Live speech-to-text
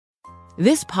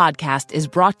This podcast is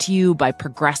brought to you by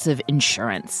Progressive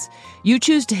Insurance. You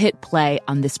choose to hit play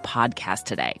on this podcast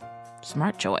today.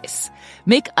 Smart choice.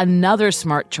 Make another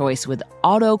smart choice with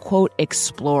Auto Quote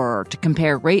Explorer to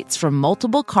compare rates from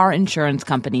multiple car insurance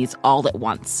companies all at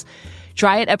once.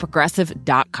 Try it at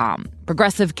Progressive.com.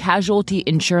 Progressive Casualty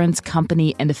Insurance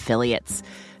Company and Affiliates.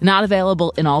 Not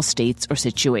available in all states or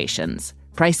situations.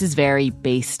 Prices vary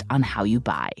based on how you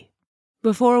buy.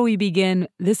 Before we begin,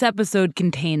 this episode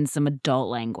contains some adult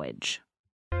language.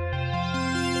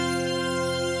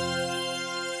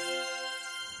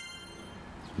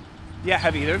 Yeah,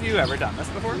 have either of you ever done this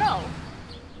before? No.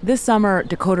 This summer,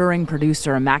 Decoder Ring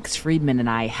producer Max Freedman and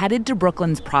I headed to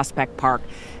Brooklyn's Prospect Park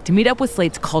to meet up with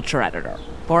Slate's culture editor,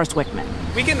 Forrest Wickman.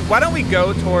 Why don't we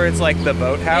go towards like the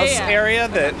boathouse area,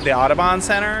 the Audubon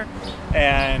Center,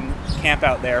 and camp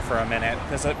out there for a minute,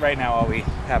 because right now all we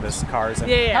have is cars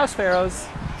and house sparrows.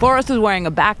 Forrest was wearing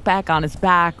a backpack on his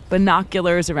back,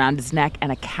 binoculars around his neck,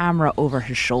 and a camera over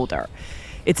his shoulder.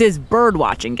 It's his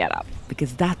bird-watching getup,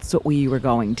 because that's what we were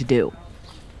going to do.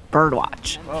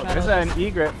 Birdwatch. Whoa, there's an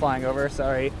egret flying over,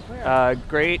 sorry.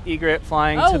 Great egret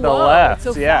flying to the whoa, left.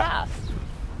 It's so fast.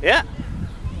 Yeah.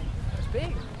 It's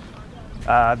big.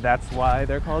 That's why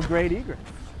they're called great egrets.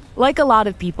 Like a lot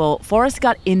of people, Forrest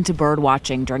got into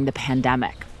birdwatching during the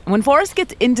pandemic. When Forrest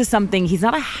gets into something, he's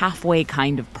not a halfway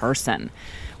kind of person.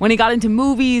 When he got into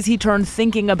movies, he turned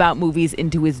thinking about movies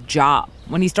into his job.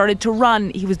 When he started to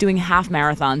run, he was doing half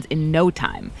marathons in no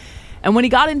time. And when he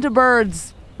got into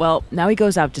birds, well, now he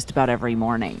goes out just about every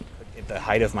morning. At the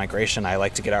height of migration, I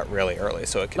like to get out really early,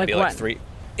 so it can be when? like 3.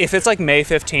 If it's like May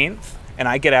 15th and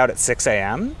I get out at 6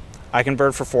 a.m., I can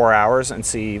bird for 4 hours and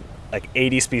see like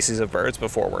 80 species of birds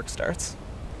before work starts.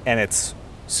 And it's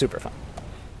super fun.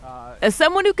 As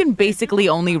someone who can basically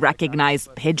only recognize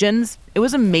pigeons, it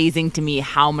was amazing to me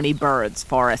how many birds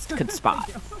Forrest could spot.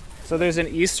 So there's an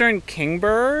eastern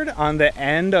kingbird on the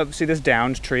end of, see this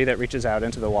downed tree that reaches out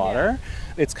into the water?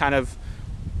 Yeah. It's kind of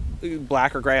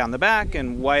black or gray on the back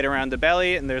and white around the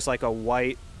belly, and there's like a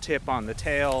white tip on the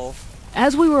tail.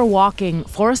 As we were walking,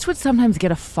 Forrest would sometimes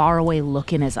get a faraway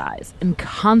look in his eyes and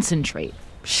concentrate,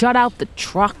 shut out the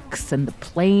trucks and the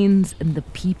planes and the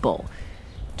people,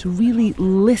 to really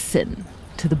listen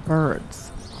to the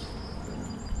birds.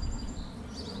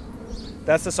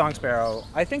 That's the song sparrow.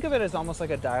 I think of it as almost like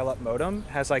a dial-up modem.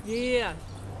 It has like a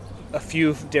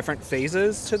few different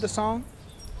phases to the song.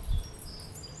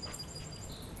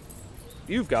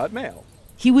 You've got mail.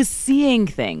 He was seeing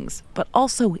things, but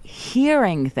also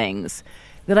hearing things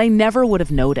that I never would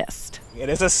have noticed. It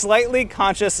is a slightly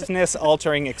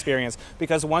consciousness-altering experience,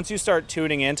 because once you start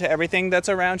tuning into everything that's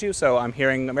around you, so I'm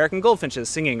hearing American goldfinches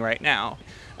singing right now,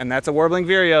 and that's a warbling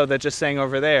vireo that just sang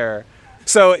over there.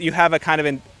 So you have a kind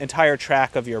of entire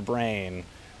track of your brain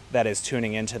that is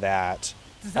tuning into that.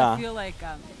 Does that feel like...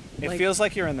 It feels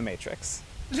like you're in the Matrix.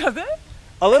 Does it?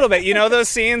 A little bit. You know those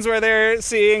scenes where they're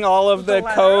seeing all of the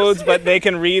codes, but they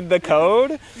can read the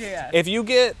code? Yeah. If you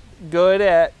get good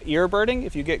at earbirding,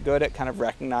 if you get good at kind of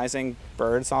recognizing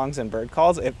bird songs and bird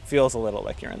calls, it feels a little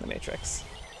like you're in the Matrix.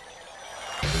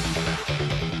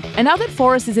 And now that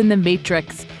Forrest is in the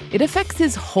Matrix, it affects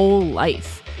his whole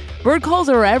life. Bird calls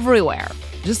are everywhere,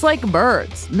 just like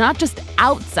birds, not just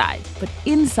outside, but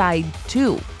inside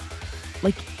too.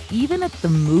 Like even at the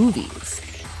movies.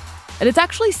 And it's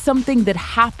actually something that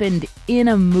happened in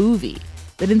a movie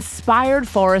that inspired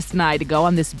Forrest and I to go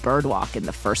on this bird walk in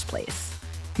the first place.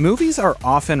 Movies are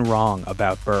often wrong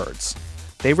about birds.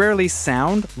 They rarely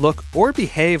sound, look, or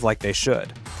behave like they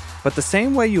should. But the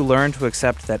same way you learn to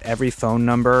accept that every phone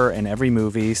number in every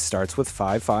movie starts with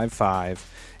 555,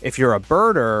 if you're a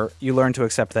birder, you learn to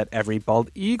accept that every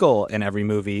bald eagle in every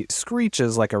movie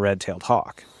screeches like a red-tailed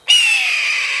hawk.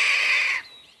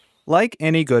 Like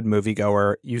any good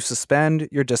moviegoer, you suspend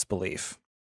your disbelief.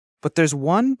 But there's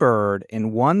one bird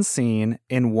in one scene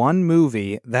in one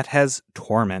movie that has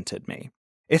tormented me.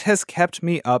 It has kept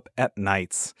me up at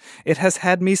nights. It has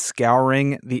had me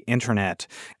scouring the internet.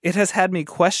 It has had me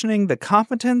questioning the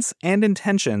competence and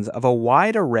intentions of a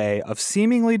wide array of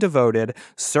seemingly devoted,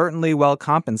 certainly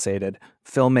well-compensated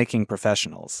filmmaking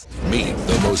professionals. Meet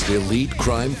the most elite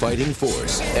crime-fighting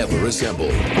force ever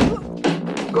assembled.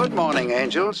 Good morning,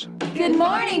 angels. Good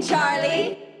morning,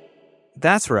 Charlie.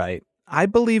 That's right. I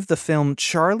believe the film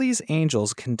Charlie's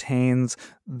Angels contains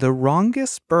the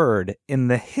wrongest bird in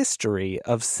the history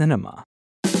of cinema.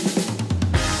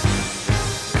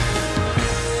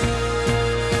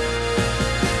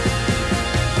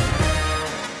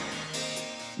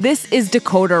 This is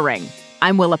Decoder Ring.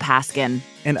 I'm Willa Paskin.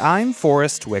 And I'm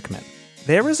Forrest Wickman.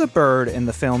 There is a bird in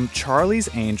the film Charlie's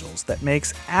Angels that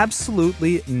makes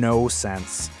absolutely no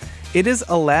sense. It is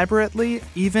elaborately,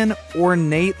 even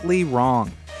ornately wrong.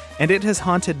 And it has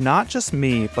haunted not just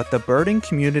me, but the birding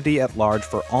community at large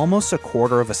for almost a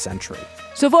quarter of a century.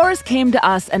 So Forrest came to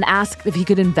us and asked if he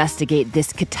could investigate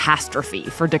this catastrophe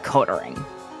for Decoder Ring.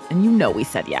 And you know we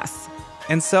said yes.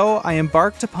 And so I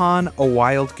embarked upon a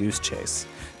wild goose chase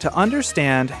to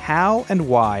understand how and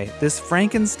why this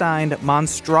Frankenstein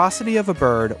monstrosity of a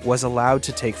bird was allowed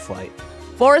to take flight.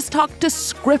 Forrest talked to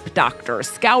script doctors,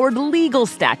 scoured legal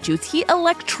statutes. He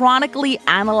electronically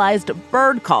analyzed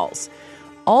bird calls,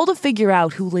 all to figure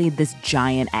out who laid this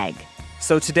giant egg.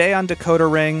 So today on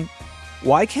Decoder Ring,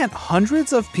 why can't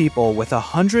hundreds of people with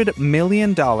 $100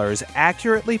 million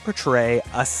accurately portray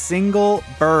a single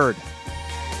bird?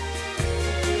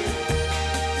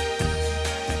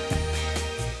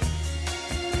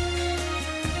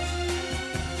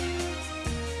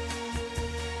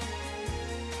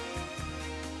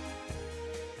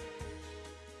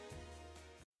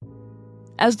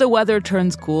 As the weather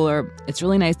turns cooler, it's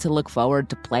really nice to look forward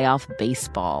to playoff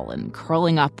baseball and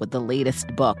curling up with the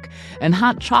latest book and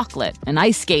hot chocolate and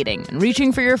ice skating and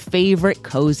reaching for your favorite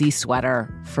cozy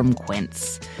sweater from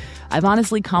Quince. I've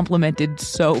honestly complimented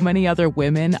so many other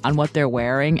women on what they're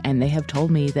wearing, and they have told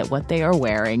me that what they are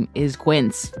wearing is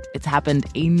Quince. It's happened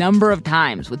a number of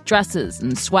times with dresses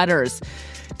and sweaters.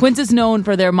 Quince is known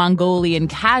for their Mongolian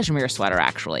cashmere sweater,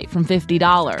 actually, from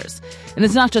 $50. And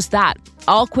it's not just that.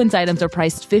 All Quince items are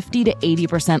priced 50 to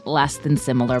 80% less than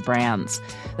similar brands.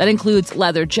 That includes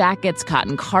leather jackets,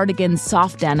 cotton cardigans,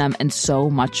 soft denim, and so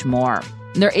much more.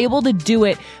 And they're able to do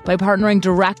it by partnering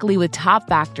directly with top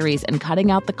factories and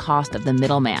cutting out the cost of the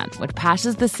middleman, which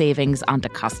passes the savings onto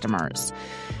customers.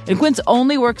 And Quince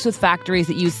only works with factories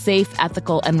that use safe,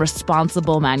 ethical, and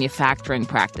responsible manufacturing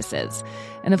practices.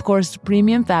 And of course,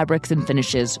 premium fabrics and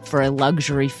finishes for a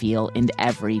luxury feel in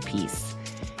every piece.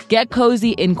 Get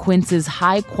cozy in Quince's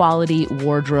high-quality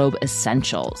wardrobe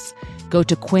essentials. Go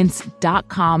to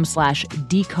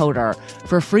quince.com/decoder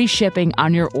for free shipping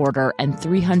on your order and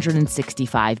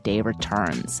 365-day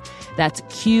returns. That's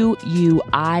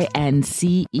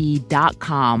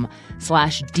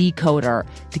QUINCE.com/decoder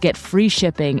to get free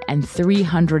shipping and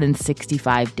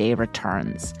 365-day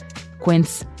returns.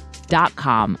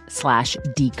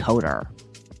 Quince.com/decoder.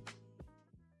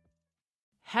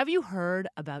 Have you heard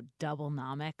about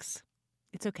Doublenomics?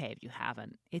 It's okay if you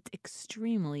haven't. It's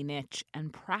extremely niche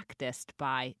and practiced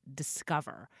by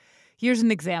Discover. Here's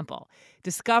an example.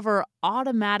 Discover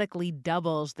automatically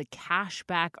doubles the cash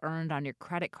back earned on your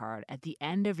credit card at the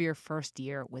end of your first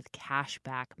year with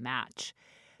Cashback Match.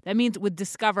 That means with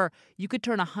Discover, you could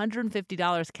turn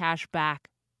 $150 cash back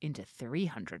into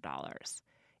 $300.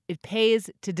 It pays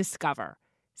to Discover.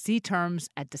 See terms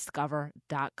at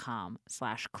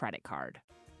discover.com/creditcard.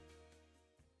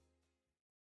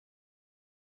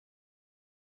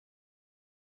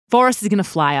 Forrest is going to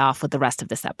fly off with the rest of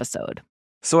this episode.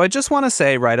 So I just want to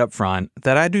say right up front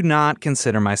that I do not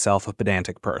consider myself a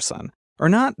pedantic person, or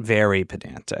not very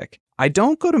pedantic. I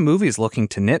don't go to movies looking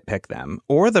to nitpick them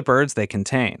or the birds they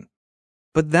contain.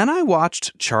 But then I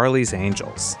watched Charlie's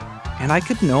Angels, and I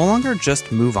could no longer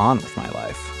just move on with my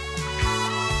life.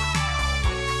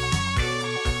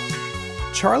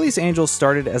 Charlie's Angels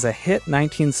started as a hit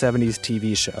 1970s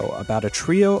TV show about a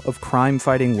trio of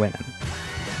crime-fighting women.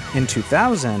 In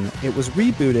 2000, it was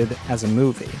rebooted as a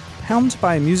movie, helmed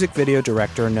by a music video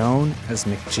director known as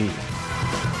McG.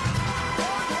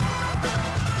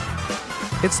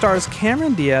 It stars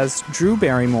Cameron Diaz, Drew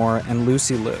Barrymore, and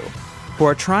Lucy Liu, who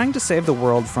are trying to save the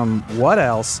world from what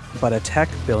else but a tech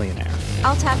billionaire.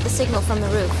 I'll tap the signal from the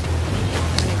roof.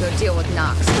 I'm gonna go deal with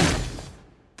Knox.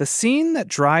 The scene that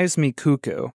drives me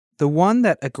cuckoo, the one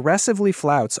that aggressively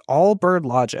flouts all bird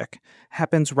logic,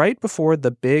 happens right before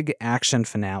the big action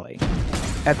finale.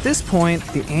 At this point,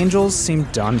 the Angels seem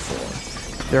done for.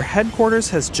 Their headquarters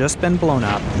has just been blown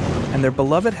up, and their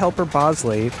beloved helper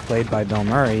Bosley, played by Bill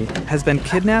Murray, has been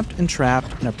kidnapped and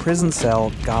trapped in a prison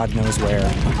cell God knows where.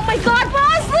 Oh my God,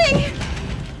 Bosley!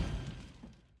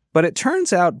 But it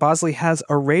turns out Bosley has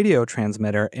a radio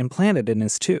transmitter implanted in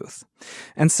his tooth.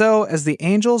 And so, as the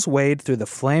Angels wade through the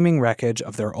flaming wreckage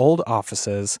of their old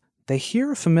offices, they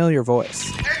hear a familiar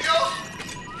voice. Angels!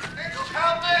 Angels,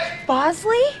 help me!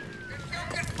 Bosley? If you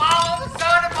can follow the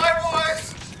sound of my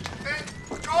voice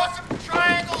and draw some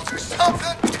triangles or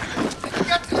something, and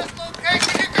get to this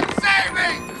location, you can save me!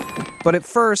 But at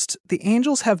first, the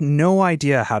Angels have no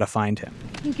idea how to find him.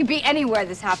 You could be anywhere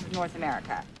this half of North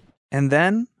America. And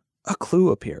then, a clue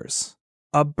appears.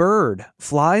 A bird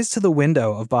flies to the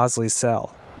window of Bosley's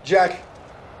cell. Jack,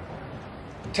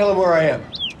 tell him where I am.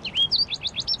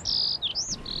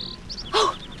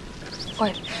 Oh!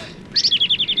 What?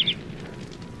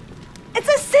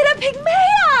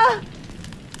 Pygmea!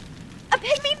 A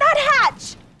Pygmy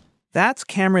Nuthatch! That's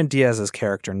Cameron Diaz's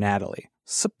character, Natalie,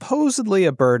 supposedly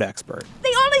a bird expert. They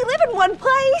only live in one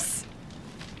place!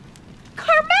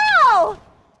 Carmel!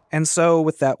 And so,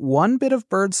 with that one bit of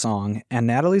bird song and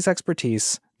Natalie's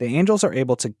expertise, the angels are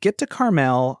able to get to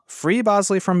Carmel, free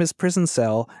Bosley from his prison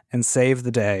cell, and save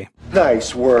the day.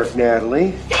 Nice work,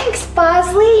 Natalie. Thanks,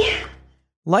 Bosley.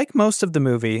 Like most of the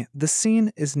movie, the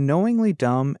scene is knowingly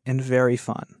dumb and very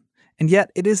fun. And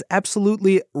yet, it is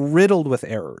absolutely riddled with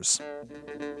errors.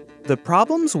 The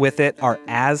problems with it are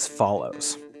as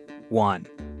follows. 1.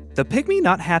 The Pygmy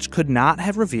Nuthatch could not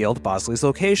have revealed Bosley's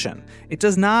location. It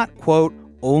does not, quote,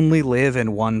 only live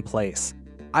in one place.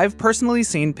 I've personally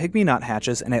seen Pygmy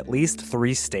Nuthatches in at least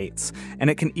 3 states, and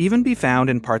it can even be found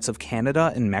in parts of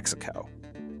Canada and Mexico.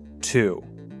 2.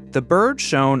 The bird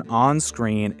shown on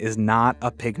screen is not a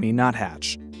Pygmy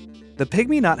Nuthatch. The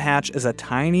Pygmy Nuthatch is a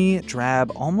tiny,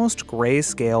 drab, almost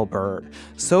grayscale bird,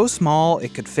 so small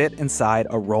it could fit inside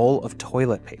a roll of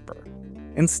toilet paper.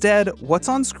 Instead, what's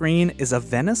on screen is a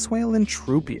Venezuelan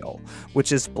troupial,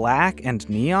 which is black and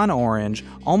neon orange,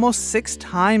 almost 6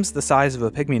 times the size of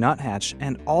a Pygmy Nuthatch,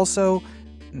 and also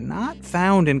not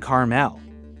found in Carmel.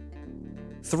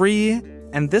 3,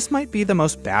 and this might be the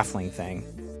most baffling thing.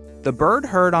 The bird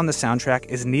heard on the soundtrack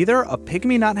is neither a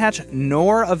Pygmy Nuthatch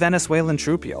nor a Venezuelan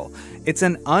troupial. It's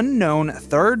an unknown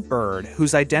third bird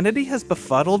whose identity has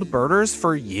befuddled birders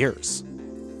for years.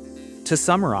 To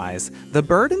summarize, the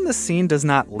bird in the scene does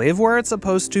not live where it's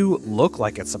supposed to, look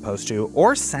like it's supposed to,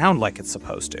 or sound like it's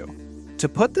supposed to. To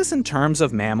put this in terms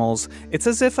of mammals, it's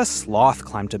as if a sloth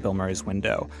climbed to Bill Murray's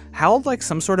window, howled like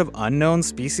some sort of unknown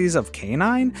species of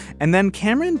canine, and then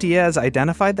Cameron Diaz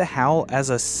identified the howl as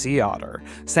a sea otter,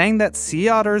 saying that sea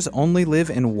otters only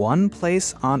live in one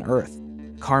place on Earth,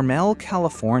 Carmel,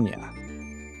 California.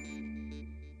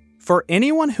 For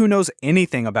anyone who knows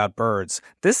anything about birds,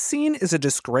 this scene is a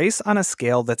disgrace on a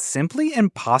scale that's simply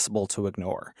impossible to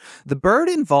ignore. The bird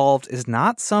involved is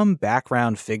not some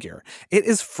background figure. It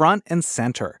is front and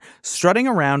center, strutting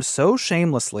around so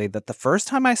shamelessly that the first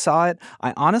time I saw it,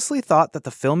 I honestly thought that the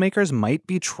filmmakers might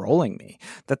be trolling me,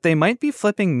 that they might be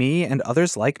flipping me and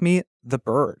others like me the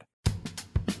bird.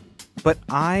 But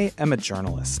I am a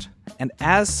journalist, and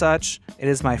as such, it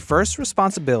is my first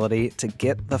responsibility to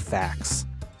get the facts.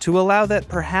 To allow that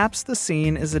perhaps the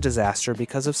scene is a disaster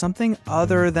because of something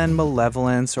other than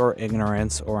malevolence or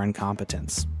ignorance or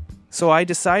incompetence. So I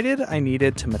decided I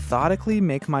needed to methodically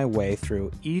make my way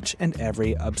through each and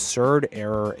every absurd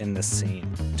error in the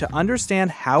scene to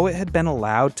understand how it had been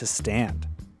allowed to stand.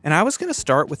 And I was going to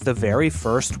start with the very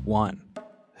first one.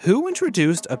 Who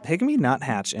introduced a Pygmy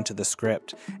Nuthatch into the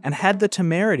script and had the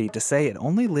temerity to say it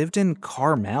only lived in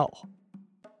Carmel?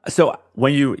 So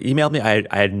when you emailed me, I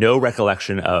had no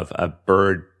recollection of a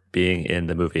bird being in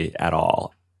the movie at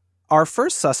all. Our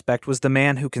first suspect was the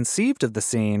man who conceived of the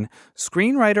scene,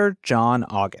 screenwriter John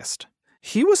August.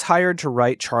 He was hired to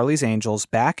write Charlie's Angels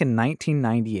back in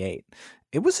 1998.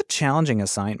 It was a challenging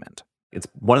assignment. It's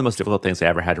one of the most difficult things I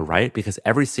ever had to write because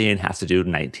every scene has to do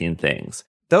 19 things.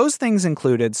 Those things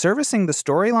included servicing the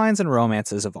storylines and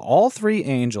romances of all 3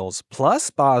 angels, plus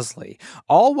Bosley,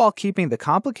 all while keeping the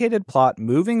complicated plot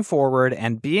moving forward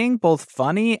and being both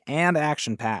funny and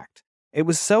action-packed. It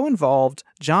was so involved,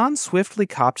 John swiftly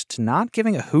copped to not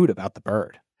giving a hoot about the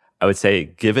bird. I would say,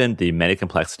 given the many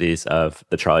complexities of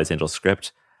the Charlie's Angels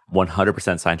script,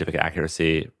 100% scientific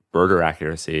accuracy, birder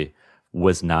accuracy,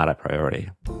 was not a priority.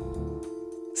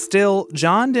 Still,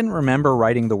 John didn't remember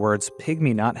writing the words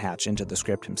Pygmy Nuthatch into the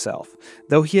script himself,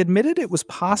 though he admitted it was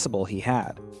possible he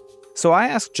had. So I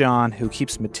asked John, who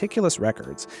keeps meticulous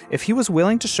records, if he was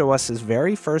willing to show us his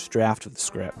very first draft of the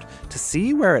script to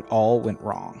see where it all went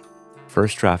wrong.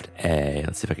 First draft A.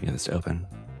 Let's see if I can get this to open.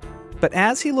 But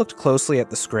as he looked closely at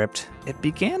the script, it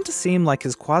began to seem like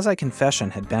his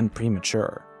quasi-confession had been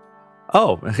premature.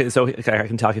 Oh, so I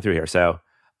can talk you through here. So,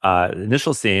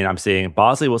 initial scene, I'm seeing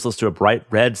Bosley whistles to a bright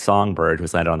red songbird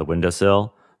who's landed on the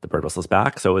windowsill. The bird whistles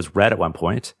back, so it was red at one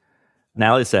point.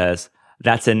 Natalie says,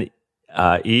 that's an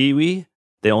iwi.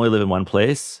 They only live in one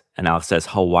place. And Alex says,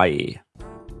 Hawaii.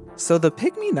 So the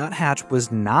Pygmy Nuthatch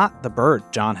was not the bird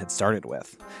John had started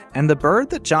with. And the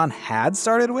bird that John had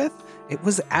started with, it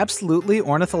was absolutely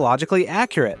ornithologically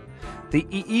accurate. The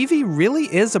iwi really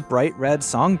is a bright red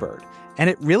songbird,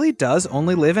 and it really does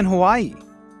only live in Hawaii.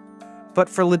 But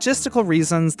for logistical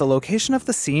reasons, the location of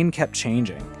the scene kept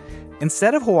changing.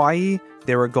 Instead of Hawaii,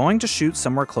 they were going to shoot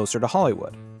somewhere closer to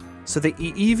Hollywood. So the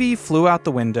iwi flew out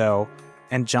the window,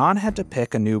 and John had to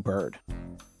pick a new bird.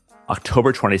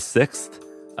 October 26th,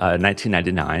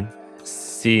 1999,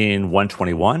 scene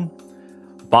 121.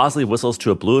 Bosley whistles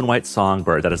to a blue and white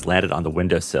songbird that has landed on the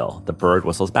windowsill. The bird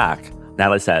whistles back.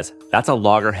 Natalie says, that's a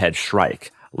loggerhead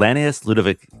shrike. Lanius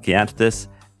ludovicanthus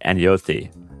and Yothi.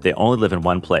 They only live in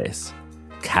one place.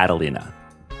 Catalina.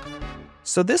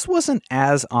 So this wasn't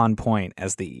as on point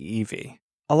as the Eevee.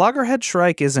 A loggerhead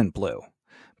shrike isn't blue.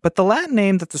 But the Latin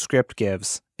name that the script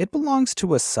gives, it belongs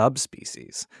to a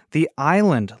subspecies, the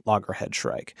island loggerhead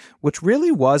shrike, which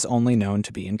really was only known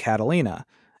to be in Catalina.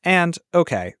 And,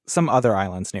 okay, some other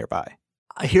islands nearby.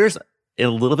 Here's a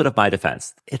little bit of my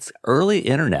defense. It's early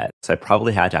internet, so I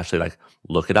probably had to actually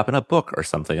look it up in a book or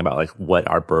something about what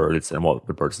are birds and what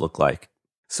would birds look like.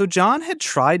 So John had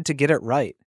tried to get it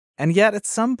right, and yet at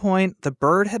some point the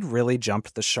bird had really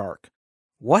jumped the shark.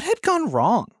 What had gone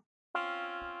wrong?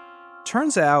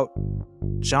 Turns out,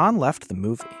 John left the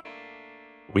movie.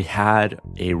 We had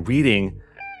a reading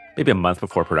maybe a month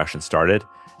before production started,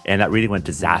 and that reading went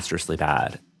disastrously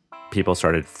bad. People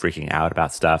started freaking out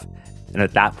about stuff. And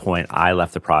at that point, I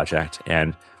left the project,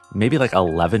 and maybe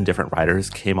 11 different writers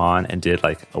came on and did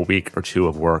a week or two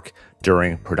of work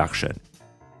during production.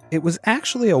 It was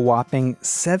actually a whopping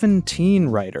 17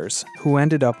 writers who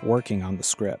ended up working on the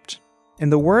script. In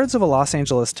the words of a Los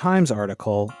Angeles Times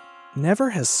article, never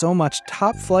has so much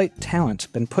top-flight talent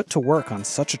been put to work on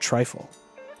such a trifle.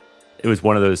 It was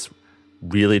one of those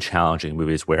really challenging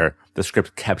movies where the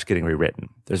script kept getting rewritten.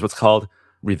 There's what's called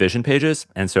revision pages.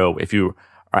 And so if you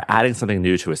are adding something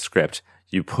new to a script,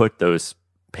 you put those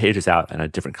pages out on a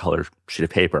different color sheet of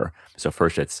paper. So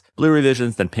first it's blue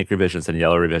revisions, then pink revisions, then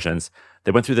yellow revisions.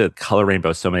 They went through the color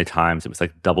rainbow so many times, it was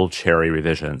double cherry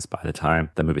revisions by the time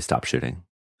the movie stopped shooting.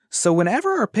 So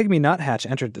whenever our Pygmy Nuthatch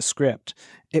entered the script,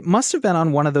 it must have been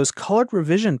on one of those colored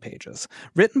revision pages,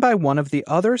 written by one of the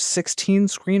other 16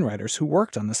 screenwriters who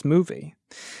worked on this movie.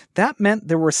 That meant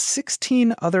there were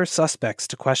 16 other suspects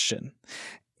to question.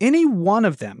 Any one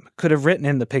of them could have written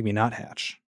in the Pygmy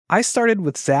Nuthatch. I started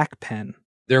with Zach Penn.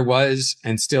 There was,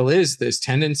 and still is, this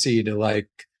tendency to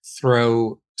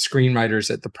throw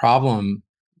screenwriters at the problem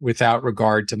without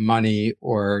regard to money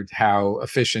or how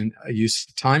efficient a use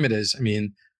of time it is. I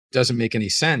mean, doesn't make any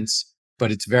sense,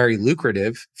 but it's very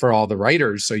lucrative for all the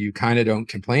writers, so you kind of don't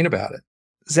complain about it.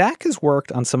 Zach has worked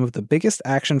on some of the biggest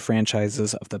action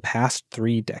franchises of the past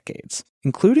 3 decades,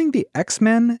 including the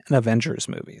X-Men and Avengers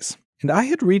movies. And I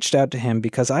had reached out to him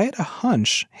because I had a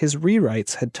hunch his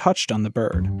rewrites had touched on the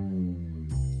bird.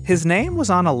 His name was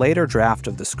on a later draft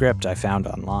of the script I found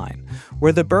online,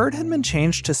 where the bird had been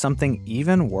changed to something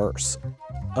even worse.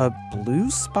 A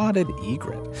blue-spotted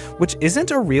egret, which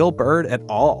isn't a real bird at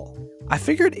all. I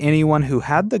figured anyone who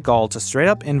had the gall to straight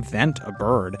up invent a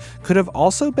bird could have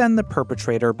also been the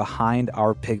perpetrator behind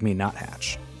our Pygmy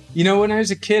Nuthatch. You know, when I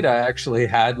was a kid, I actually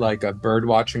had a bird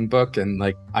watching book, and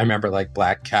I remember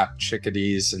black-capped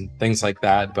chickadees and things like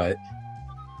that. But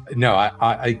no,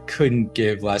 I couldn't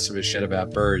give less of a shit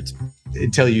about birds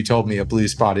until you told me a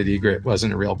blue-spotted egret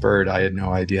wasn't a real bird. I had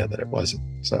no idea that it wasn't.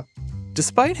 So,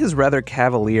 despite his rather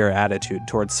cavalier attitude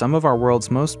towards some of our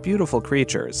world's most beautiful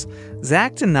creatures,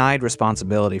 Zach denied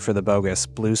responsibility for the bogus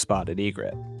blue-spotted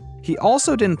egret. He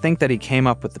also didn't think that he came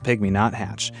up with the Pygmy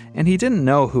Nuthatch, and he didn't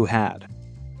know who had.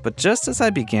 But just as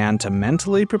I began to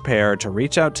mentally prepare to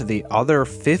reach out to the other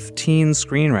 15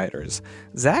 screenwriters,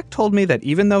 Zach told me that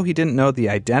even though he didn't know the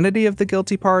identity of the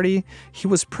guilty party, he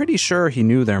was pretty sure he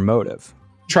knew their motive.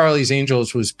 Charlie's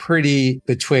Angels was pretty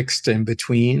betwixt and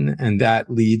between, and that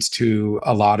leads to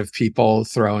a lot of people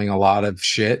throwing a lot of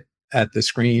shit at the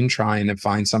screen, trying to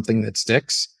find something that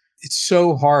sticks. It's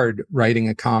so hard writing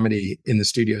a comedy in the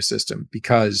studio system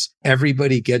because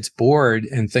everybody gets bored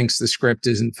and thinks the script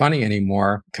isn't funny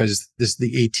anymore because this is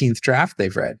the 18th draft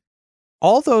they've read.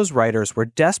 All those writers were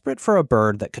desperate for a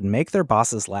bird that could make their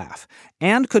bosses laugh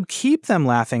and could keep them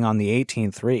laughing on the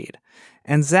 18th read.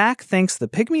 And Zach thinks the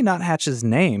Pygmy Nuthatch's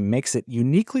name makes it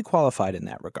uniquely qualified in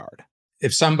that regard.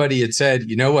 If somebody had said,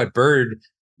 you know what bird,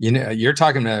 you're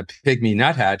talking about Pygmy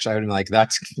Nuthatch, I would have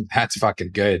been that's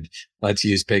fucking good. Let's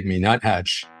use Pygmy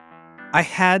Nuthatch. I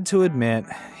had to admit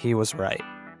he was right.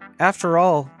 After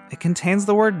all, it contains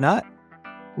the word nut.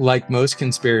 Like most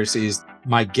conspiracies,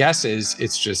 my guess is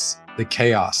it's just the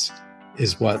chaos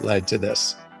is what led to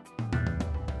this.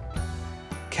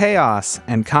 Chaos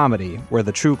and comedy were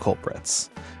the true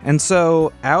culprits. And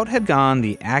so out had gone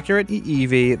the accurate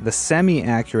Eevee, the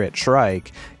semi-accurate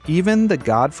shrike, even the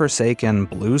godforsaken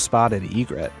blue-spotted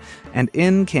egret, and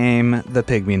in came the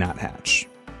Pygmy Nuthatch.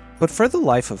 But for the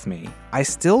life of me, I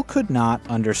still could not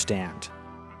understand.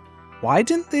 Why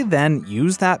didn't they then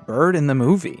use that bird in the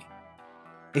movie?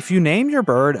 If you name your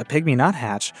bird a Pygmy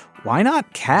Nuthatch, why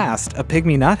not cast a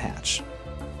Pygmy Nuthatch?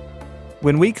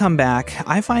 When we come back,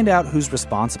 I find out who's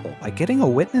responsible by getting a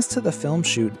witness to the film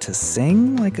shoot to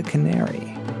sing like a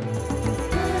canary.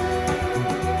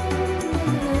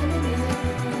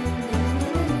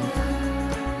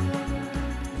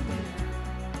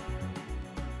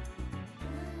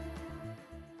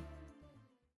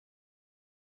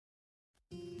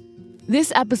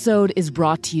 This episode is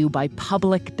brought to you by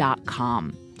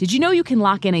Public.com. Did you know you can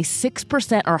lock in a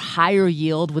 6% or higher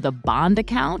yield with a bond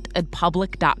account at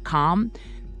Public.com?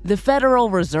 The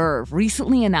Federal Reserve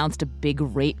recently announced a big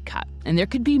rate cut, and there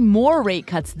could be more rate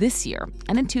cuts this year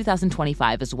and in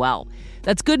 2025 as well.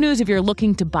 That's good news if you're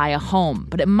looking to buy a home,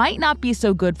 but it might not be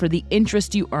so good for the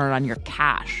interest you earn on your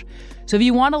cash. So if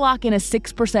you want to lock in a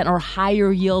 6% or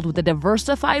higher yield with a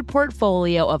diversified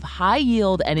portfolio of high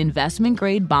yield and investment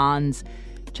grade bonds,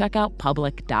 check out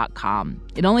Public.com.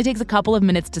 It only takes a couple of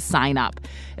minutes to sign up.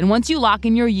 And once you lock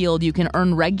in your yield, you can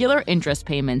earn regular interest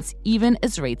payments even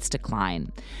as rates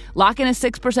decline. Lock in a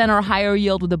 6% or higher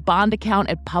yield with a bond account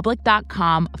at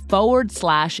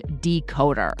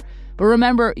Public.com/decoder. But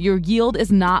remember, your yield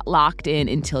is not locked in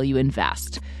until you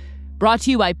invest. Brought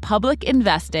to you by Public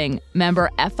Investing, member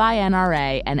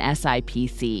FINRA and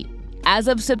SIPC. As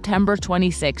of September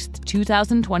 26,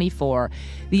 2024,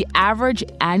 the average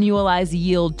annualized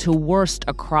yield to worst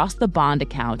across the bond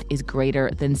account is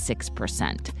greater than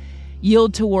 6%.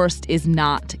 Yield to worst is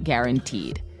not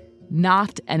guaranteed.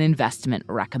 Not an investment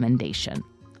recommendation.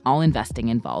 All investing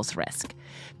involves risk.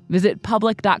 Visit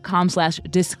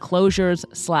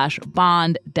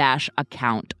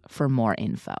public.com/disclosures/bond-account for more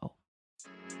info.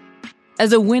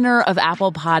 As a winner of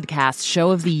Apple Podcasts' Show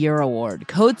of the Year award,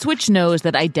 Code Switch knows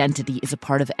that identity is a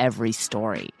part of every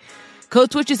story.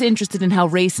 Code Switch is interested in how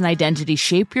race and identity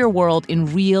shape your world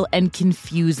in real and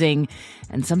confusing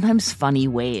and sometimes funny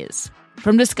ways.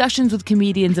 From discussions with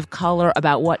comedians of color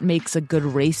about what makes a good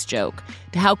race joke,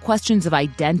 to how questions of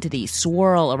identity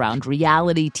swirl around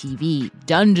reality TV,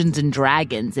 Dungeons and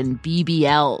Dragons, and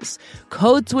BBLs,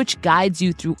 Code Switch guides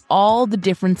you through all the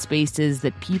different spaces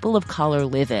that people of color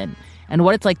live in and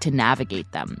what it's like to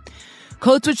navigate them.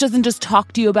 Code Switch doesn't just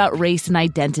talk to you about race and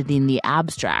identity in the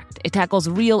abstract. It tackles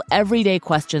real, everyday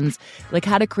questions like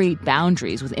how to create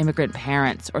boundaries with immigrant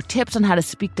parents or tips on how to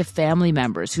speak to family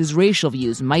members whose racial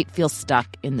views might feel stuck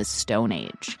in the Stone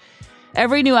Age.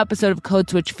 Every new episode of Code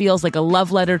Switch feels like a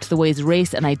love letter to the ways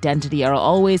race and identity are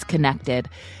always connected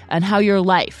and how your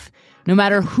life, no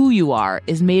matter who you are,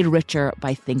 is made richer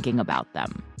by thinking about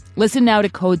them. Listen now to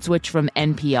Code Switch from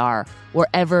NPR,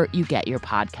 wherever you get your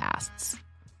podcasts.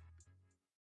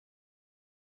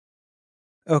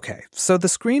 Okay, so the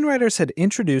screenwriters had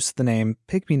introduced the name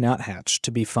Pygmy Nuthatch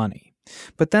to be funny,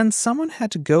 but then someone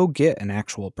had to go get an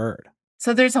actual bird.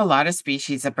 So there's a lot of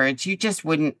species of birds you just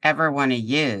wouldn't ever want to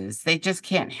use. They just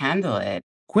can't handle it.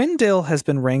 Gwyn Dill has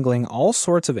been wrangling all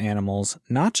sorts of animals,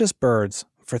 not just birds,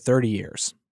 for 30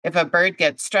 years. If a bird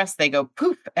gets stressed, they go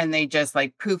poof, and they just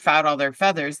poof out all their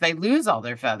feathers. They lose all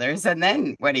their feathers, and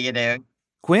then what do you do?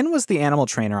 Gwyn was the animal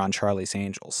trainer on Charlie's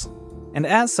Angels, and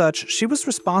as such, she was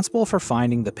responsible for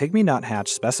finding the Pygmy Nuthatch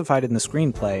specified in the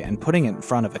screenplay and putting it in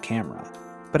front of a camera.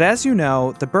 But as you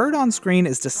know, the bird on screen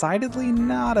is decidedly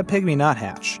not a Pygmy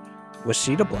Nuthatch. Was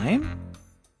she to blame?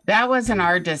 That wasn't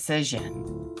our decision.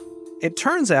 It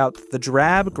turns out the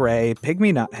drab gray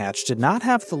Pygmy Nuthatch did not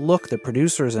have the look the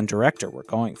producers and director were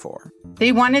going for.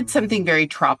 They wanted something very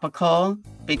tropical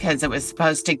because it was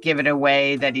supposed to give it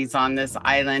away that he's on this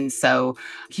island. So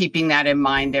keeping that in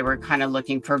mind, they were kind of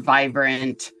looking for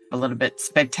vibrant, a little bit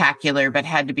spectacular, but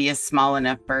had to be a small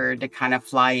enough bird to kind of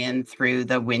fly in through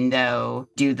the window,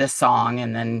 do the song,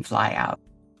 and then fly out.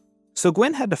 So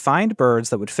Gwyn had to find birds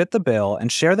that would fit the bill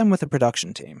and share them with the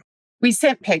production team. We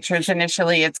sent pictures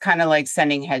initially. It's kind of like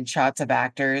sending headshots of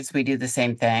actors. We do the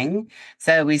same thing.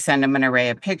 So we send them an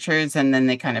array of pictures, and then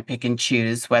they kind of pick and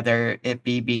choose whether it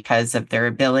be because of their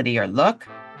ability or look.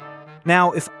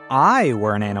 Now, if I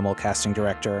were an animal casting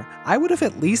director, I would have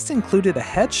at least included a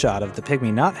headshot of the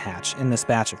Pygmy Nuthatch in this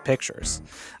batch of pictures.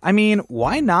 I mean,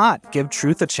 why not give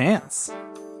truth a chance?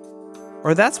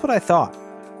 Or that's what I thought,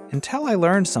 until I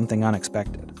learned something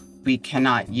unexpected. We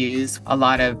cannot use a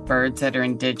lot of birds that are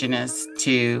indigenous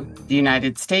to the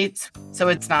United States, so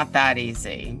it's not that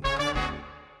easy.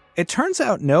 It turns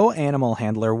out no animal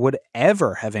handler would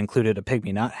ever have included a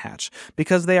Pygmy Nuthatch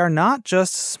because they are not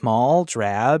just small,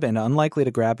 drab, and unlikely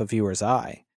to grab a viewer's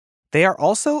eye. They are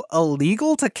also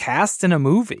illegal to cast in a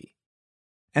movie.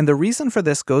 And the reason for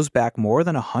this goes back more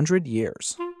than 100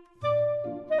 years.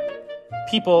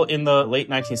 People in the late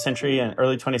 19th century and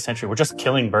early 20th century were just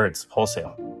killing birds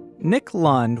wholesale. Nick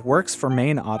Lund works for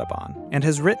Maine Audubon and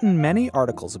has written many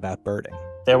articles about birding.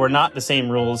 There were not the same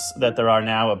rules that there are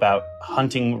now about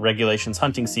hunting regulations,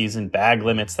 hunting season, bag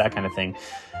limits, that kind of thing.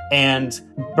 And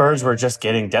birds were just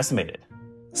getting decimated.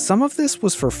 Some of this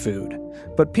was for food,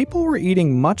 but people were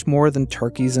eating much more than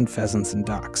turkeys and pheasants and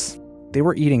ducks. They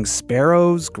were eating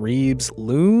sparrows, grebes,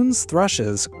 loons,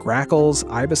 thrushes, grackles,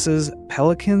 ibises,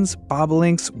 pelicans,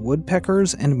 bobolinks,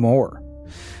 woodpeckers, and more.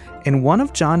 In one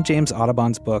of John James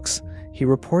Audubon's books, he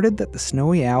reported that the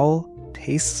snowy owl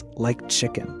tastes like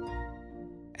chicken.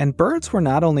 And birds were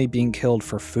not only being killed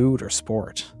for food or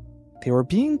sport, they were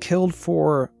being killed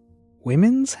for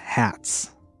women's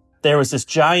hats. There was this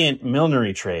giant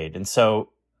millinery trade, and so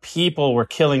people were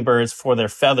killing birds for their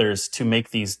feathers to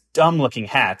make these dumb-looking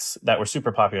hats that were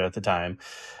super popular at the time,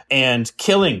 and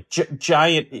killing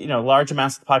giant, large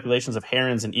amounts of the populations of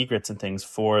herons and egrets and things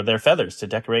for their feathers to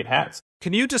decorate hats.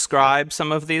 Can you describe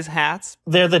some of these hats?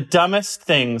 They're the dumbest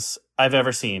things I've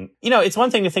ever seen. It's one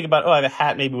thing to think about, I have a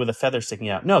hat maybe with a feather sticking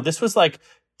out. No, this was like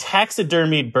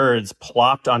taxidermied birds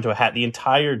plopped onto a hat, the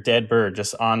entire dead bird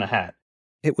just on a hat.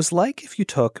 It was like if you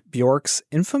took Bjork's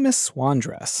infamous swan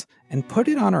dress and put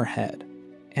it on her head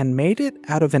and made it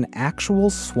out of an actual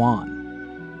swan.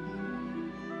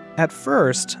 At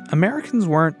first, Americans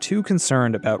weren't too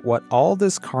concerned about what all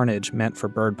this carnage meant for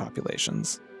bird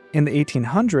populations. In the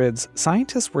 1800s,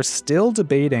 scientists were still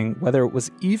debating whether it was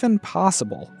even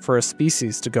possible for a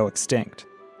species to go extinct.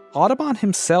 Audubon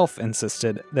himself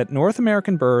insisted that North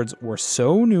American birds were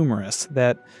so numerous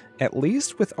that, at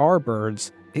least with our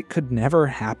birds, it could never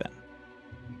happen.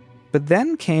 But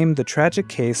then came the tragic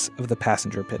case of the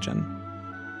passenger pigeon.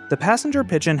 The passenger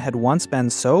pigeon had once been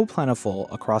so plentiful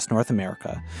across North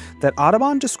America that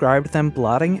Audubon described them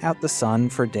blotting out the sun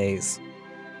for days.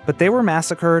 But they were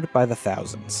massacred by the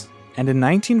thousands. And in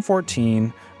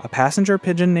 1914, a passenger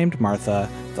pigeon named Martha,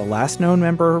 the last known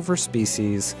member of her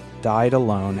species, died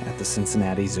alone at the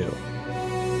Cincinnati Zoo.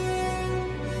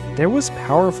 There was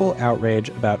powerful outrage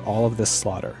about all of this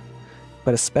slaughter,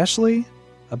 but especially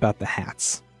about the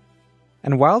hats.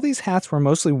 And while these hats were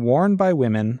mostly worn by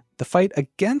women, the fight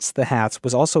against the hats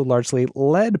was also largely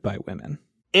led by women.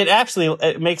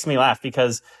 It makes me laugh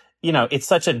because, it's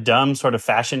such a dumb sort of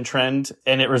fashion trend,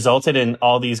 and it resulted in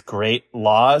all these great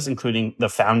laws, including the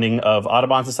founding of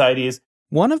Audubon societies.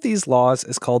 One of these laws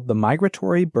is called the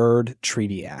Migratory Bird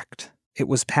Treaty Act. It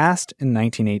was passed in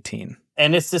 1918.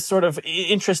 And it's this sort of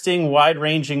interesting,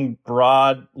 wide-ranging,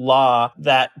 broad law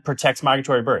that protects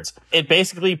migratory birds. It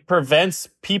basically prevents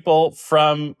people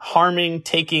from harming,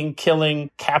 taking, killing,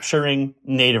 capturing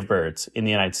native birds in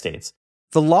the United States.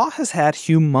 The law has had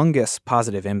humongous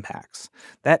positive impacts.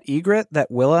 That egret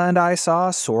that Willa and I saw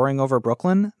soaring over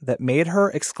Brooklyn that made her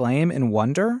exclaim in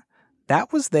wonder,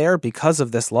 that was there because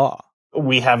of this law.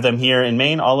 We have them here in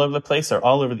Maine, all over the place, or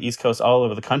all over the East Coast, all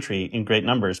over the country in great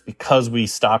numbers because we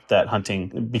stopped that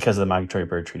hunting because of the Migratory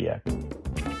Bird Treaty Act.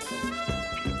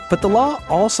 But the law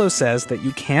also says that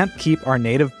you can't keep our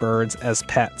native birds as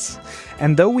pets.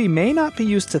 And though we may not be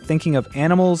used to thinking of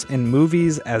animals in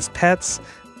movies as pets,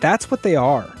 that's what they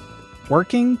are.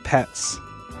 Working pets.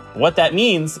 What that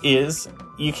means is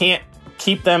you can't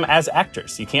keep them as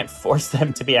actors. You can't force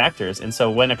them to be actors. And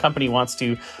so when a company wants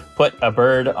to put a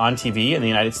bird on TV in the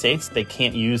United States, they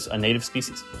can't use a native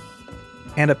species.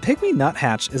 And a Pygmy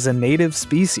Nuthatch is a native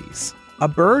species, a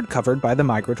bird covered by the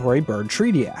Migratory Bird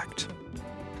Treaty Act.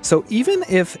 So even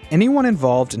if anyone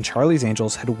involved in Charlie's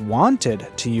Angels had wanted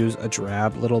to use a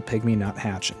drab little Pygmy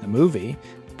Nuthatch in the movie,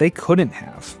 they couldn't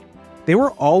have. They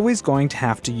were always going to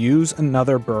have to use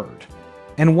another bird.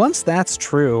 And once that's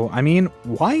true,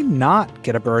 why not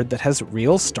get a bird that has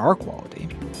real star quality?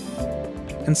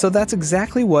 And so that's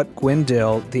exactly what Gwyn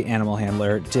Dill, the animal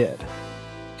handler, did.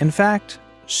 In fact,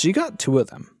 she got two of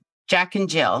them. Jack and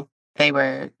Jill, they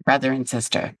were brother and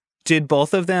sister. Did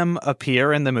both of them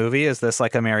appear in the movie? Is this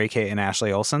like a Mary-Kate and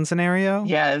Ashley Olsen scenario?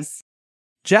 Yes.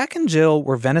 Jack and Jill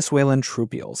were Venezuelan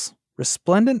troupials,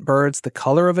 resplendent birds the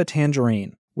color of a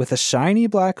tangerine, with a shiny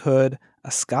black hood, a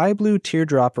sky blue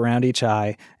teardrop around each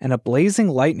eye, and a blazing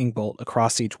lightning bolt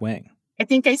across each wing. I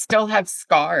think I still have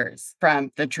scars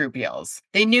from the troupials.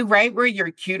 They knew right where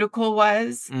your cuticle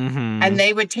was, and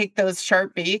they would take those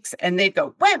sharp beaks and they'd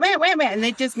go, wah, wah, wah, wah, and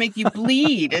they'd just make you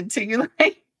bleed until you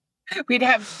we'd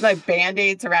have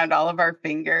Band-Aids around all of our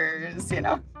fingers,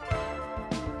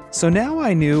 So now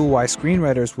I knew why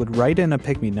screenwriters would write in a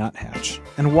Pygmy Nuthatch,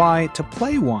 and why, to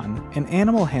play one, an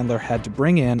animal handler had to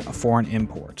bring in a foreign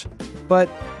import. But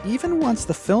even once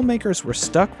the filmmakers were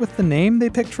stuck with the name they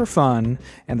picked for fun,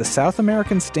 and the South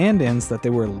American stand-ins that they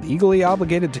were legally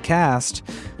obligated to cast,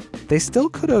 they still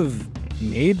could have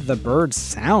made the bird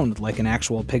sound like an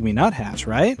actual Pygmy Nuthatch,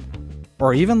 right?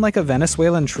 Or even like a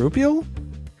Venezuelan troupial?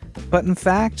 But in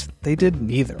fact, they did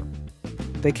neither.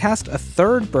 They cast a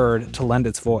third bird to lend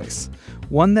its voice,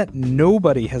 one that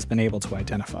nobody has been able to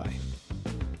identify.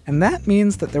 And that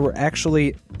means that there were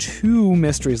actually 2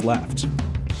 mysteries left.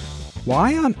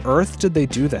 Why on earth did they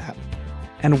do that?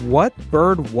 And what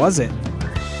bird was it?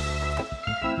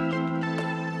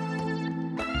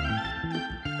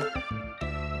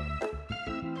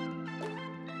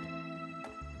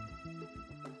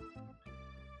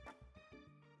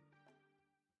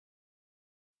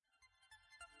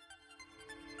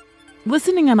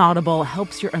 Listening on Audible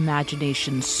helps your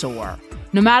imagination soar.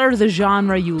 No matter the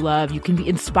genre you love, you can be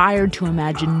inspired to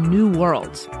imagine new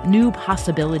worlds, new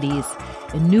possibilities,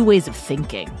 and new ways of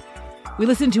thinking. We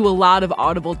listen to a lot of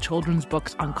Audible children's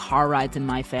books on car rides in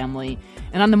my family.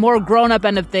 And on the more grown-up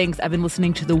end of things, I've been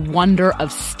listening to The Wonder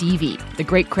of Stevie, the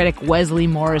great critic Wesley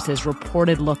Morris's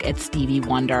reported look at Stevie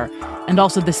Wonder, and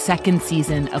also the 2nd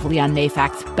season of Leon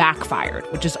Neyfak's Backfired,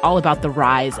 which is all about the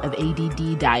rise of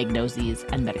ADD diagnoses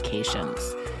and medications.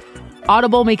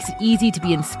 Audible makes it easy to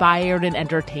be inspired and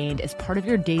entertained as part of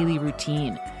your daily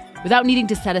routine, without needing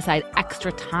to set aside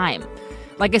extra time.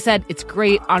 Like I said, it's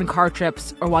great on car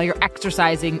trips or while you're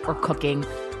exercising or cooking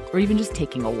or even just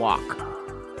taking a walk.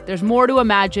 There's more to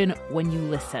imagine when you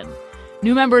listen.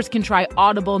 New members can try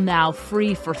Audible now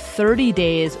free for 30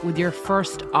 days with your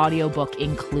first audiobook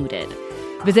included.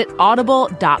 Visit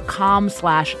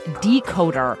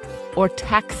audible.com/decoder or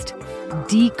text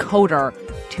decoder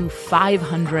to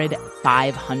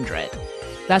 500-500.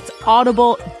 That's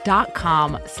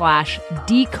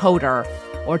audible.com/decoder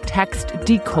or text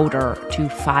decoder to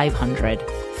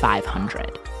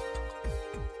 500-500.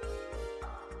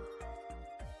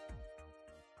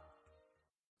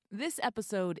 This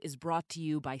episode is brought to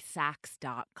you by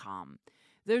Saks.com.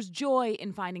 There's joy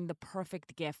in finding the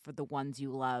perfect gift for the ones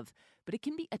you love, but it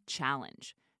can be a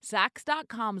challenge.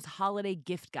 Saks.com's holiday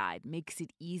gift guide makes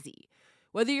it easy.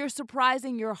 Whether you're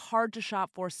surprising your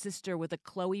hard-to-shop-for sister with a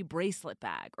Chloe bracelet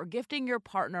bag or gifting your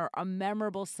partner a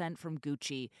memorable scent from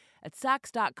Gucci, at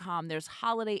Saks.com there's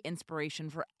holiday inspiration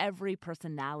for every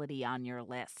personality on your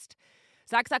list.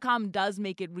 Saks.com does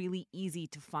make it really easy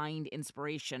to find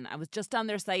inspiration. I was just on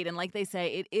their site, and like they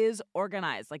say, it is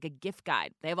organized like a gift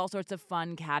guide. They have all sorts of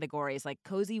fun categories like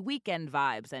cozy weekend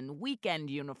vibes and weekend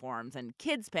uniforms and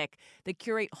kids pick that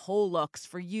curate whole looks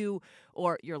for you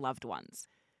or your loved ones.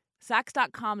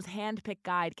 Saks.com's hand-picked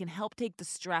guide can help take the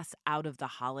stress out of the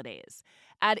holidays.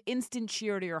 Add instant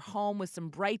cheer to your home with some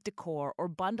bright decor or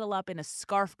bundle up in a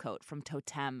scarf coat from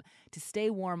Totem to stay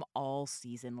warm all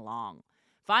season long.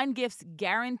 Find gifts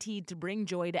guaranteed to bring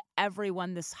joy to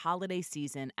everyone this holiday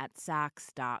season at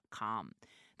Saks.com.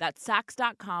 That's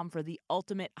Saks.com for the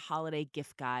ultimate holiday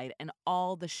gift guide and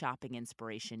all the shopping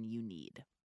inspiration you need.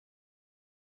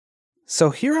 So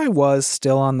here I was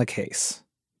still on the case.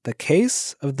 The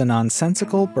case of the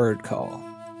nonsensical bird call.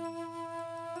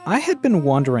 I had been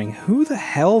wondering who the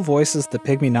hell voices the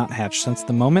Pygmy Nuthatch since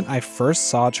the moment I first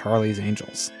saw Charlie's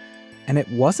Angels. And it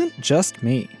wasn't just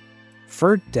me.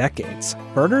 For decades,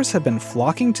 birders have been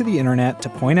flocking to the internet to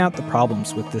point out the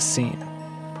problems with this scene.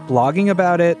 Blogging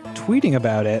about it, tweeting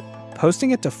about it,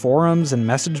 posting it to forums and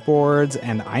message boards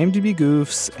and IMDb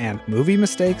goofs and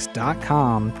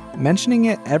moviemistakes.com, mentioning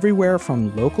it everywhere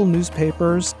from local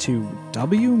newspapers to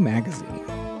W Magazine.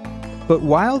 But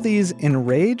while these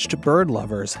enraged bird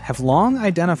lovers have long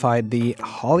identified the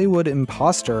Hollywood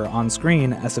imposter on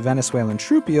screen as a Venezuelan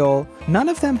troupial, none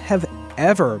of them have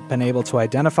ever been able to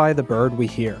identify the bird we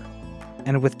hear.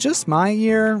 And with just my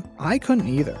ear, I couldn't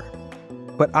either.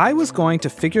 But I was going to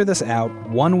figure this out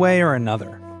one way or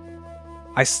another.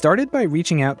 I started by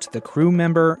reaching out to the crew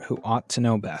member who ought to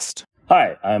know best.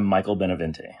 Hi, I'm Michael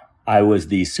Benavente. I was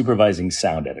the supervising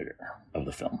sound editor of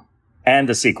the film. And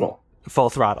the sequel. Full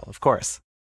Throttle, of course.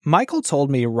 Michael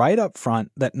told me right up front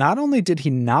that not only did he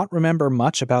not remember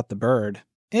much about the bird,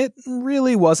 it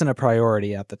really wasn't a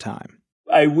priority at the time.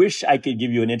 I wish I could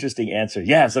give you an interesting answer.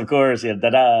 Yes, of course, yeah,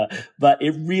 da-da. But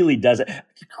it really doesn't.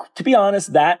 To be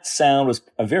honest, that sound was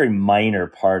a very minor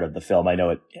part of the film. I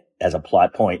know it has a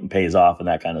plot point and pays off and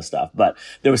that kind of stuff. But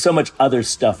there was so much other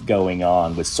stuff going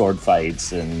on with sword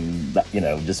fights and,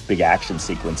 just big action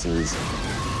sequences.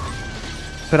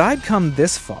 But I'd come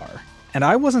this far, and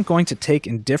I wasn't going to take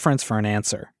indifference for an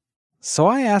answer. So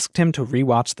I asked him to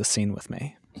rewatch the scene with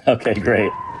me. Okay,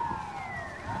 great.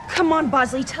 Come on,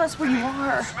 Bosley, tell us where you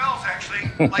are. It smells, actually,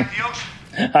 like the ocean.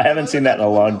 I haven't seen that in a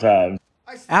long time.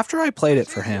 After I played it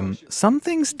for him, some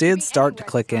things did start to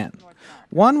click in.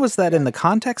 One was that in the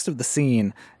context of the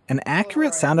scene, an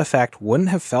accurate sound effect wouldn't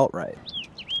have felt right.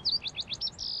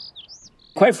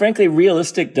 Quite frankly,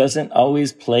 realistic doesn't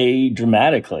always play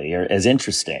dramatically or as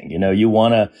interesting. You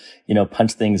want to,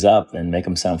 punch things up and make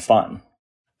them sound fun.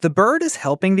 The bird is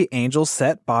helping the angels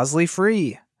set Bosley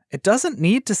free. It doesn't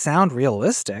need to sound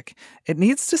realistic. It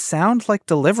needs to sound like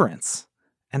deliverance.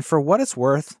 And for what it's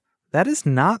worth, that is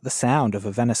not the sound of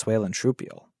a Venezuelan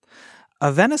troupial.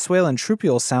 A Venezuelan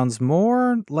troupial sounds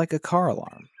more like a car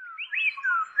alarm.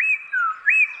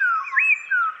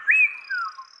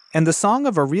 And the song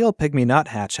of a real Pygmy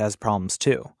Nuthatch has problems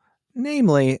too.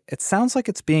 Namely, it sounds like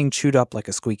it's being chewed up like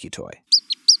a squeaky toy.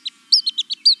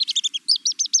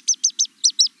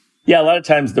 Yeah, a lot of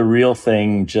times the real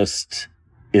thing just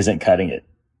isn't cutting it.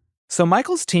 So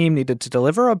Michael's team needed to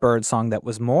deliver a bird song that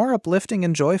was more uplifting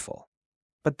and joyful.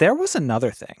 But there was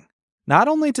another thing. Not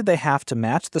only did they have to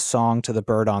match the song to the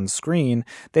bird on screen,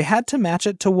 they had to match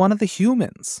it to one of the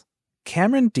humans,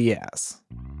 Cameron Diaz.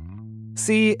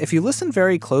 See, if you listen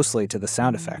very closely to the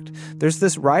sound effect, there's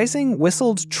this rising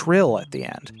whistled trill at the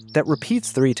end that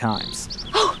repeats 3 times.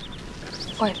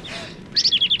 What?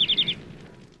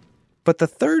 But the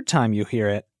third time you hear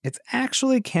it, it's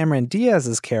actually Cameron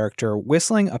Diaz's character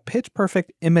whistling a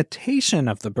pitch-perfect imitation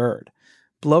of the bird,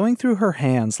 blowing through her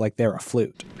hands like they're a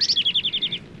flute.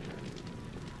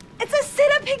 It's a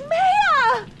Sitta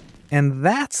Pygmea! And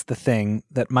that's the thing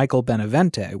that Michael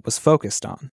Benavente was focused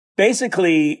on.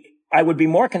 Basically, I would be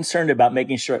more concerned about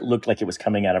making sure it looked like it was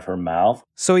coming out of her mouth.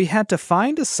 So he had to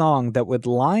find a song that would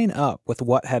line up with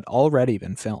what had already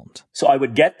been filmed. So I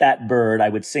would get that bird, I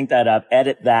would sync that up,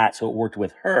 edit that so it worked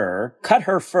with her, cut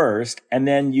her first, and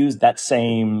then use that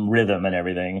same rhythm and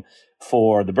everything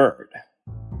for the bird.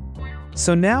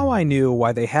 So now I knew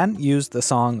why they hadn't used the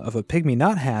song of a Pygmy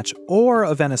Nuthatch or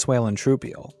a Venezuelan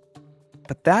troupial.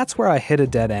 But that's where I hit a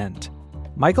dead end.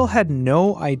 Michael had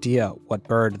no idea what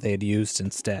bird they had used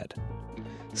instead.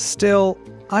 Still,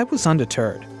 I was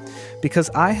undeterred, because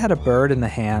I had a bird in the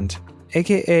hand,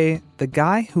 aka the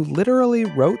guy who literally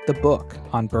wrote the book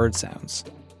on bird sounds.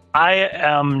 I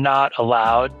am not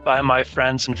allowed by my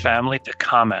friends and family to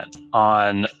comment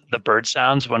on the bird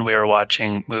sounds when we are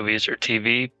watching movies or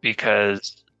TV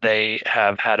because they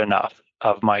have had enough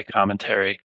of my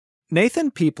commentary.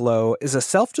 Nathan Peeplow is a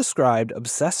self-described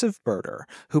obsessive birder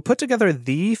who put together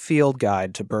the field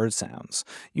guide to bird sounds,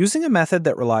 using a method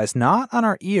that relies not on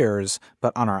our ears,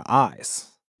 but on our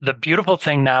eyes. The beautiful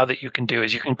thing now that you can do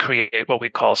is you can create what we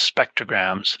call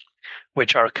spectrograms,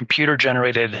 which are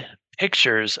computer-generated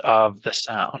pictures of the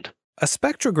sound. A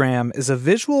spectrogram is a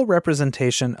visual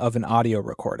representation of an audio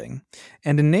recording,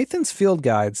 and in Nathan's field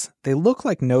guides, they look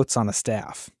like notes on a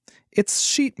staff. It's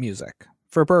sheet music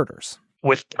for birders.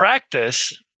 With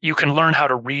practice, you can learn how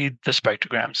to read the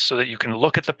spectrograms so that you can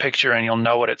look at the picture and you'll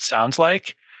know what it sounds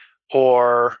like,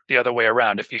 or the other way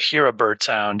around. If you hear a bird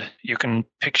sound, you can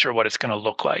picture what it's going to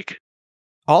look like.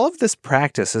 All of this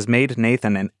practice has made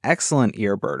Nathan an excellent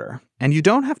ear birder, and you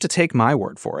don't have to take my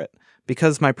word for it,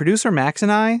 because my producer Max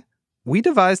and I, we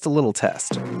devised a little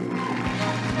test.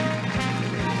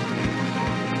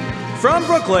 From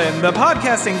Brooklyn, the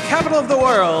podcasting capital of the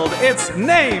world, it's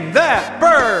Name That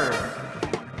Bird!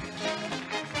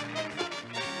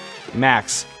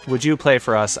 Max, would you play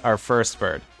for us our first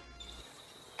bird?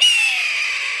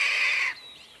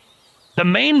 The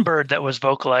main bird that was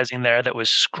vocalizing there that was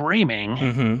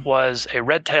screaming was a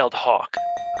red-tailed hawk.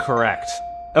 Correct.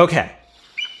 Okay.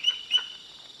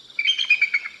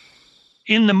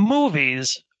 In the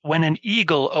movies, when an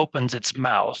eagle opens its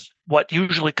mouth, what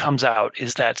usually comes out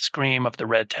is that scream of the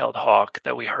red-tailed hawk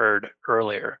that we heard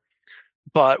earlier.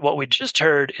 But what we just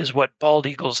heard is what bald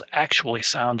eagles actually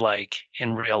sound like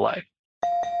in real life.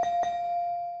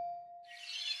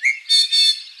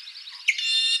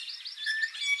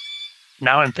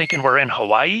 Now I'm thinking we're in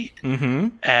Hawaii,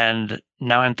 and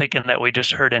now I'm thinking that we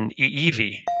just heard an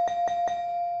eevee.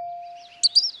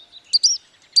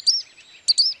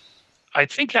 I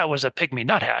think that was a Pygmy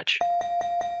Nuthatch.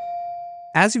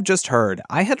 As you've just heard,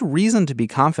 I had reason to be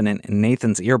confident in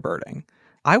Nathan's earbirding.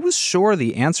 I was sure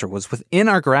the answer was within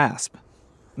our grasp.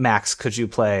 Max, could you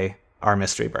play our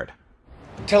mystery bird?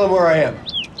 Tell him where I am.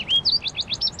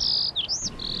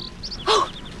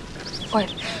 Oh!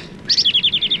 What?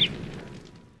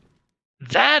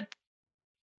 That...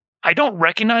 I don't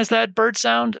recognize that bird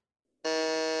sound.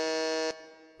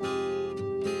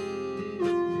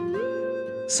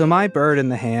 So my bird in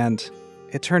the hand,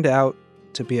 it turned out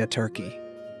to be a turkey.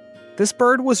 This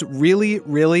bird was really,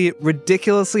 really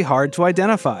ridiculously hard to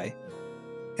identify.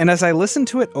 And as I listened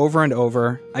to it over and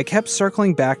over, I kept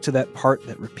circling back to that part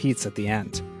that repeats at the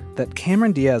end, that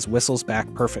Cameron Diaz whistles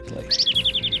back perfectly.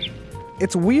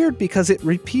 It's weird because it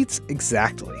repeats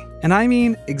exactly, And I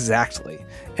mean exactly,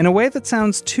 in a way that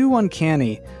sounds too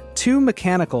uncanny, too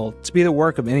mechanical to be the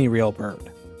work of any real bird.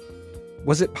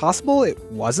 Was it possible it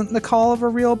wasn't the call of a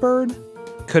real bird?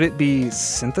 Could it be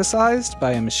synthesized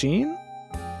by a machine?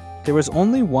 There was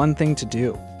only one thing to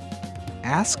do.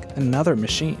 Ask another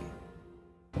machine.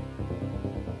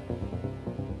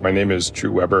 My name is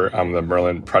Drew Weber. I'm the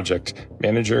Merlin project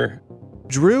manager.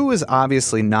 Drew is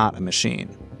obviously not a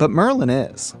machine, but Merlin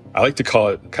is. I like to call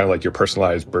it kind of like your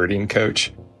personalized birding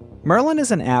coach. Merlin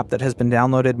is an app that has been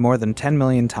downloaded more than 10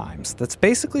 million times that's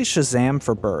basically Shazam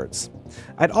for birds.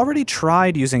 I'd already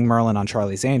tried using Merlin on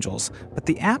Charlie's Angels, but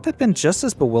the app had been just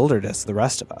as bewildered as the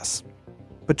rest of us.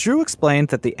 But Drew explained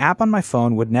that the app on my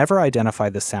phone would never identify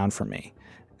the sound for me,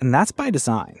 and that's by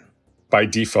design. By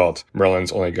default,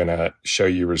 Merlin's only going to show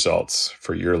you results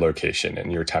for your location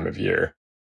and your time of year.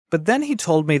 But then he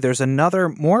told me there's another,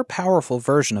 more powerful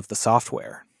version of the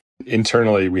software.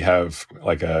 Internally, we have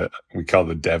we call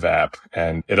the dev app,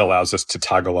 and it allows us to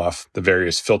toggle off the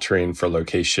various filtering for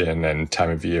location and time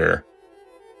of year.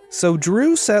 So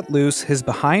Drew set loose his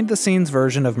behind-the-scenes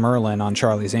version of Merlin on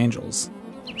Charlie's Angels.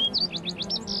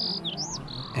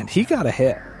 And he got a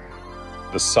hit.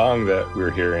 The song that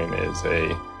we're hearing is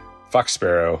a fox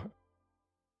sparrow.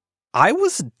 I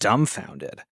was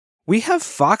dumbfounded. We have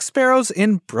fox sparrows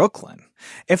in Brooklyn.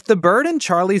 If the bird in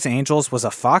Charlie's Angels was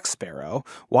a fox sparrow,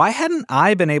 why hadn't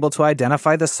I been able to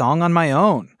identify the song on my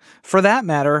own? For that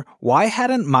matter, why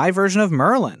hadn't my version of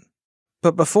Merlin?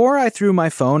 But before I threw my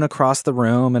phone across the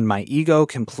room and my ego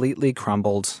completely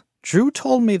crumbled, Drew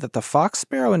told me that the fox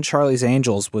sparrow in Charlie's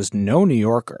Angels was no New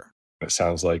Yorker. It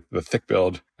sounds like the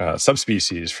thick-billed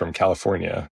subspecies from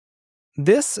California.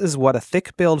 This is what a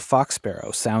thick-billed fox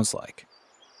sparrow sounds like.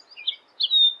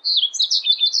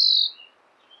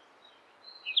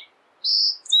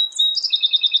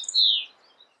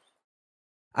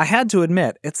 I had to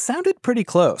admit, it sounded pretty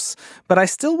close, but I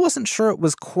still wasn't sure it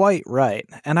was quite right,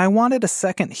 and I wanted a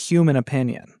second human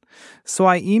opinion. So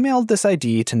I emailed this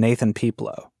idea to Nathan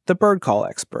Peplow, the bird call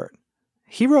expert.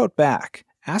 He wrote back,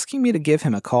 asking me to give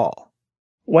him a call.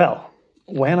 Well,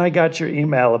 when I got your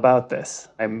email about this,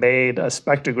 I made a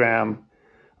spectrogram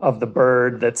of the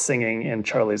bird that's singing in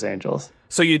Charlie's Angels.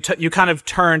 So you kind of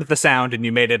turned the sound and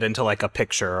you made it into like a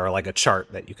picture or like a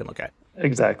chart that you can look at.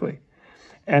 Exactly.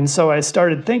 And so I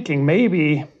started thinking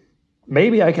maybe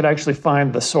I could actually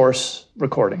find the source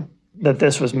recording that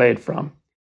this was made from.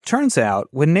 Turns out,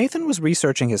 when Nathan was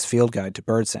researching his field guide to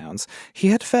bird sounds, he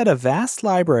had fed a vast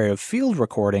library of field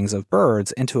recordings of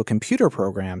birds into a computer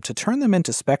program to turn them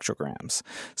into spectrograms.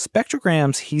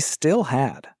 Spectrograms he still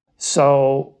had.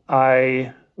 So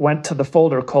I went to the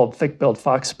folder called Thick-billed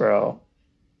Fox Sparrow,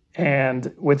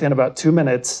 and within about 2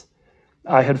 minutes,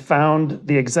 I had found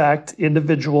the exact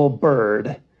individual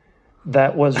bird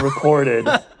that was recorded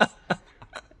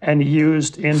and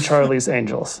used in Charlie's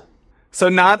Angels. So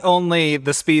not only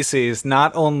the species,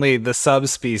 not only the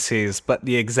subspecies, but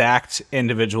the exact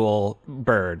individual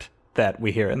bird that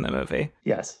we hear in the movie.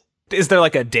 Yes. Is there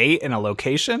like a date and a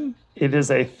location? It is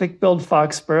a thick-billed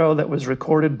fox sparrow that was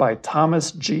recorded by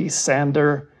Thomas G.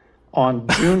 Sander on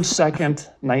June 2nd,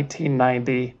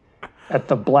 1990, at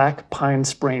the Black Pine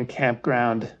Spring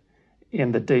Campground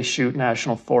in the Deschutes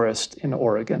National Forest in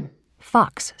Oregon.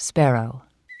 Fox sparrow.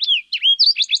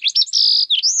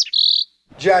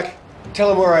 Jack,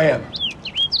 tell him where I am.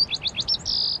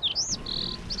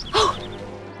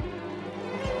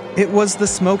 It was the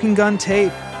smoking gun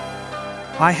tape.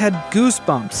 I had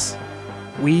goosebumps.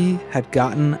 We had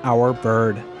gotten our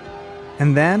bird.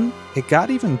 And then it got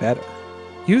even better.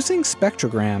 Using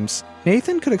spectrograms,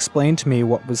 Nathan could explain to me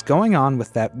what was going on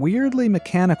with that weirdly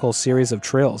mechanical series of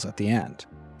trills at the end.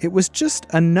 It was just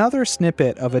another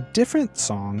snippet of a different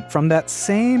song from that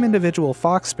same individual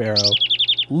fox sparrow,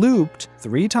 looped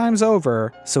 3 times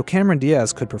over so Cameron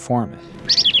Diaz could perform it.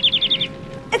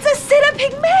 It's a Sitta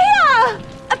Pygmea!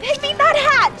 A Pygmy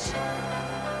Nuthatch!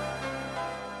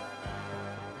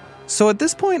 So at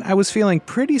this point, I was feeling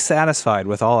pretty satisfied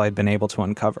with all I'd been able to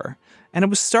uncover, and it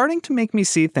was starting to make me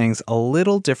see things a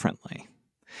little differently.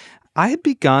 I had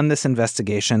begun this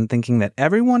investigation thinking that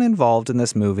everyone involved in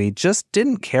this movie just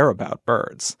didn't care about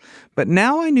birds, but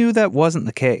now I knew that wasn't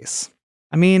the case.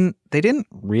 I mean, they didn't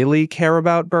really care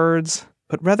about birds,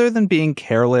 but rather than being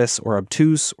careless or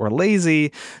obtuse or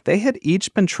lazy, they had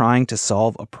each been trying to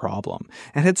solve a problem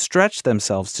and had stretched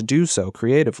themselves to do so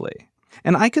creatively.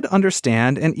 And I could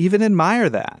understand and even admire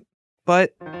that.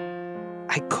 But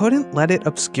I couldn't let it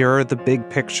obscure the big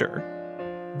picture.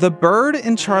 The bird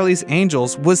in Charlie's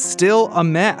Angels was still a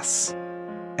mess.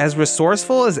 As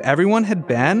resourceful as everyone had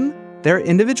been, their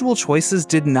individual choices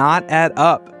did not add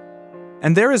up.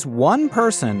 And there is one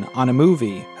person on a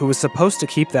movie who was supposed to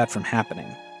keep that from happening.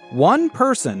 One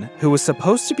person who was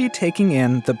supposed to be taking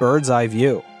in the bird's eye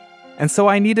view. And so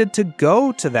I needed to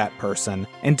go to that person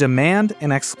and demand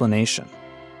an explanation.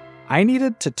 I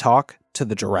needed to talk to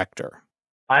the director.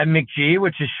 I'm McG,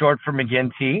 which is short for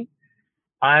McGinty.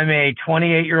 I'm a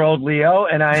 28-year-old Leo,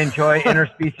 and I enjoy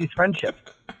interspecies friendship.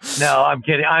 No, I'm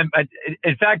kidding.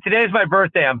 In fact, today is my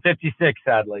birthday. I'm 56,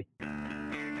 sadly.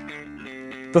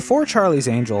 Before Charlie's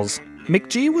Angels,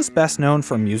 McG was best known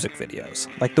for music videos,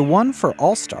 like the one for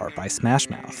All-Star by Smash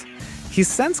Mouth. He's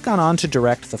since gone on to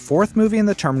direct the fourth movie in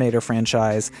the Terminator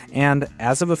franchise, and,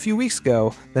 as of a few weeks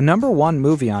ago, the #1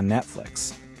 movie on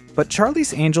Netflix. But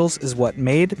Charlie's Angels is what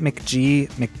made McG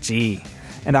McG,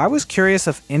 and I was curious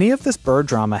if any of this bird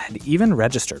drama had even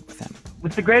registered with him.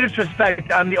 With the greatest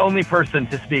respect, I'm the only person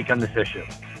to speak on this issue.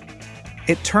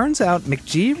 It turns out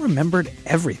McG remembered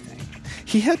everything.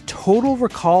 He had total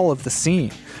recall of the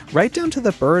scene, right down to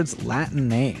the bird's Latin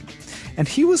name. And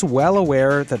he was well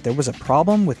aware that there was a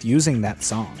problem with using that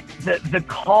song. The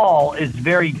call is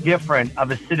very different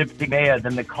of a Sida Pygmea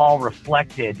than the call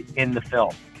reflected in the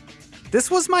film. This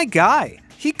was my guy.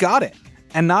 He got it.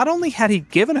 And not only had he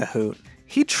given a hoot,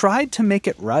 he tried to make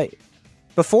it right.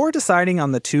 Before deciding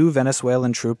on the 2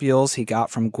 Venezuelan troupials he got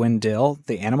from Gwyn Dill,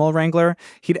 the animal wrangler,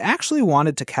 he'd actually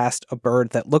wanted to cast a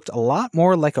bird that looked a lot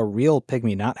more like a real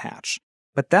Pygmy Nuthatch.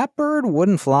 But that bird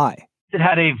wouldn't fly. It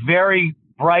had a very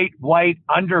bright white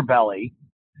underbelly,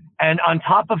 and on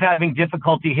top of having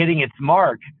difficulty hitting its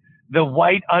mark, the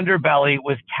white underbelly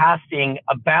was casting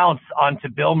a bounce onto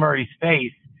Bill Murray's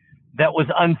face that was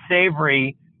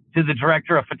unsavory to the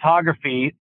director of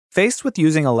photography. Faced with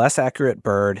using a less accurate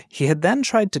bird, he had then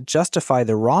tried to justify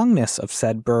the wrongness of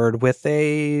said bird with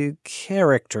a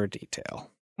character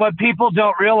detail. What people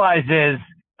don't realize is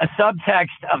a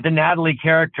subtext of the Natalie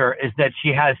character is that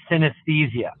she has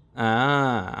synesthesia.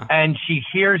 And she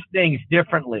hears things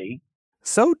differently.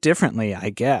 So differently, I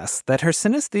guess, that her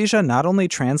synesthesia not only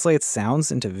translates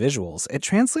sounds into visuals, it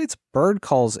translates bird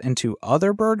calls into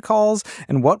other bird calls,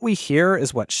 and what we hear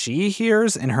is what she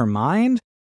hears in her mind.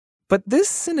 But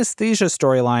this synesthesia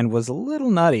storyline was a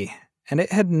little nutty, and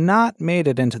it had not made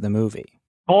it into the movie.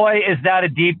 Boy, is that a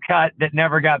deep cut that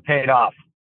never got paid off.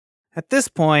 At this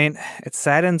point, it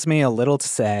saddens me a little to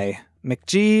say,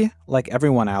 McG, like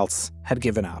everyone else, had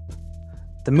given up.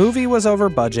 The movie was over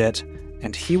budget,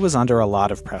 and he was under a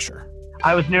lot of pressure.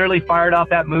 I was nearly fired off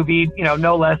that movie,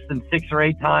 no less than 6 or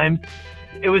 8 times.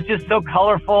 It was just so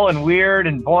colorful and weird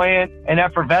and buoyant and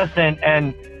effervescent,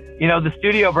 and the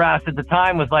studio brass at the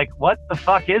time was like, what the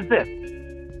fuck is this?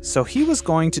 So he was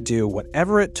going to do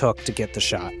whatever it took to get the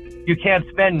shot. You can't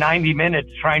spend 90 minutes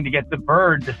trying to get the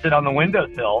bird to sit on the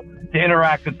windowsill to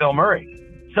interact with Bill Murray.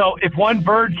 So if one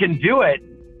bird can do it,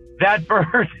 that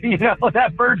bird,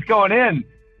 that bird's going in.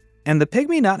 And the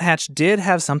Pygmy Nuthatch did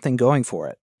have something going for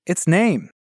it. Its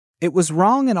name. It was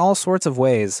wrong in all sorts of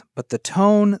ways, but the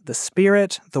tone, the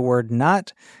spirit, the word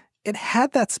nut, it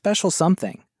had that special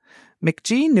something.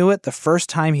 McG knew it the first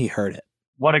time he heard it.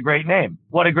 What a great name.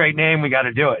 What a great name. We got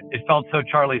to do it. It felt so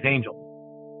Charlie's Angels.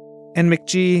 And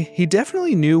McG, he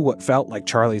definitely knew what felt like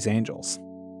Charlie's Angels.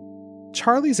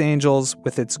 Charlie's Angels,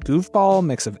 with its goofball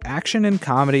mix of action and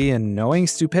comedy and knowing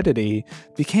stupidity,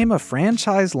 became a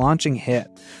franchise-launching hit,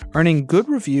 earning good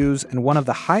reviews and one of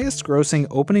the highest-grossing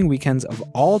opening weekends of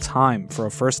all time for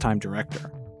a first-time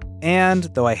director. And,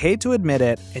 though I hate to admit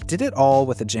it, it did it all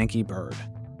with a janky bird.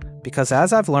 Because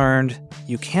as I've learned,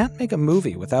 you can't make a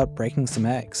movie without breaking some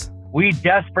eggs. We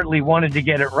desperately wanted to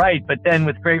get it right, but then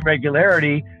with great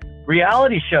regularity,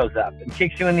 reality shows up and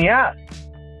kicks you in the ass.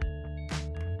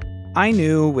 I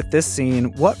knew with this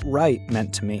scene what right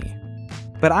meant to me.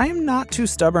 But I am not too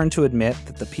stubborn to admit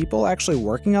that the people actually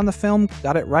working on the film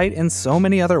got it right in so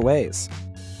many other ways.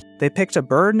 They picked a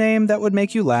bird name that would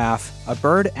make you laugh, a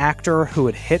bird actor who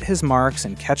would hit his marks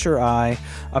and catch your eye,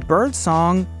 a bird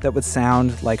song that would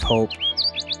sound like hope.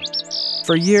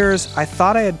 For years, I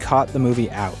thought I had caught the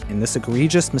movie out in this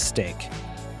egregious mistake.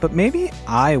 But maybe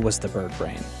I was the bird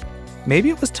brain. Maybe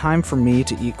it was time for me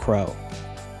to eat crow.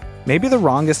 Maybe the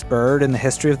wrongest bird in the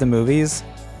history of the movies.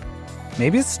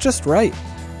 Maybe it's just right.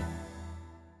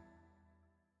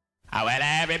 Oh, well,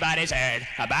 everybody's heard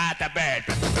about the bird.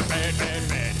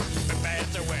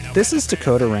 This is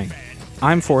Decoder Ring.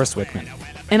 I'm Forrest Wickman.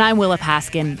 And I'm Willa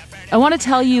Paskin. I want to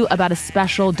tell you about a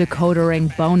special Decoder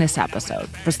Ring bonus episode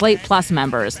for Slate Plus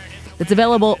members that's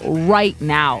available right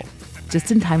now,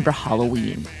 just in time for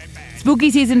Halloween.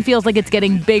 Spooky season feels like it's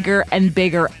getting bigger and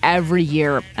bigger every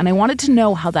year, and I wanted to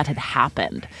know how that had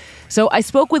happened. So I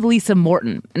spoke with Lisa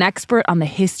Morton, an expert on the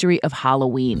history of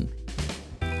Halloween.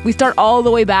 We start all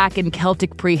the way back in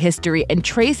Celtic prehistory and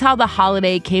trace how the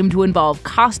holiday came to involve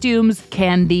costumes,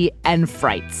 candy, and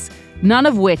frights, none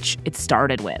of which it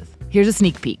started with. Here's a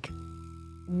sneak peek.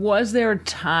 Was there a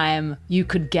time you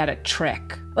could get a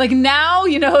trick? Like now,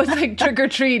 it's like trick or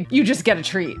treat, you just get a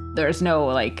treat. There's no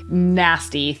like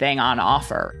nasty thing on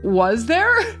offer. Was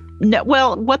there? No,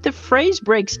 well, what the phrase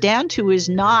breaks down to is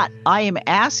not, I am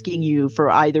asking you for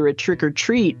either a trick or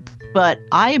treat, but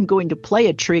I am going to play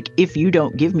a trick if you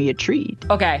don't give me a treat.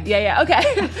 Okay, yeah, okay.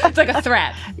 It's like a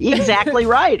threat. Exactly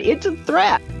right. It's a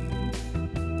threat.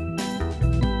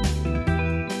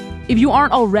 If you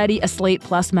aren't already a Slate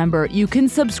Plus member, you can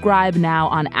subscribe now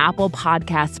on Apple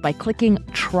Podcasts by clicking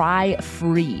Try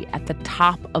Free at the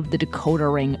top of the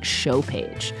Decoder Ring show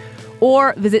page.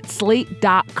 Or visit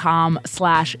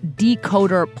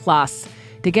slate.com/Decoder Plus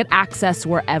to get access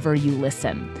wherever you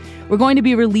listen. We're going to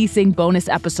be releasing bonus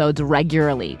episodes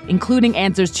regularly, including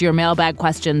answers to your mailbag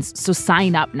questions, so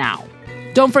sign up now.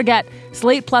 Don't forget,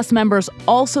 Slate Plus members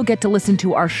also get to listen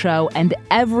to our show and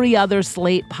every other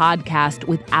Slate podcast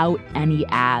without any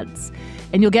ads.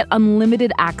 And you'll get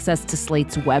unlimited access to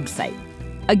Slate's website.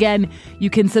 Again, you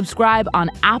can subscribe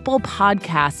on Apple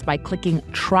Podcasts by clicking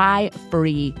Try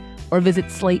Free or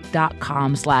visit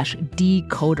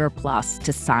slate.com/Decoder Plus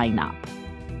to sign up.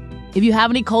 If you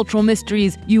have any cultural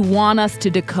mysteries you want us to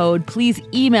decode, please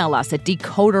email us at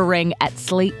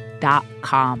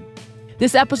decoderring@slate.com.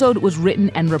 This episode was written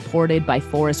and reported by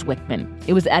Forrest Wickman.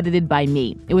 It was edited by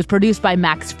me. It was produced by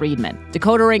Max Freedman.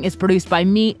 Decoder Ring is produced by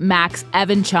me, Max,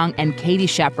 Evan Chung, and Katie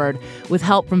Shepard, with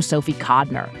help from Sofie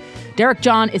Kodner. Derek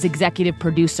John is executive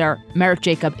producer. Merritt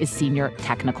Jacob is senior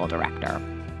technical director.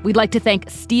 We'd like to thank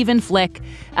Stephen Flick,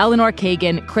 Eleanor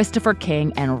Kagan, Christopher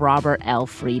King, and Robert L.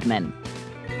 Friedman.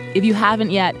 If you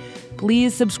haven't yet,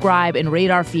 please subscribe and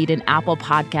rate our feed in Apple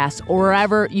Podcasts or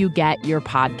wherever you get your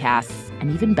podcasts.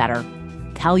 And even better,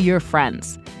 tell your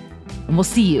friends. And we'll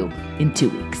see you in 2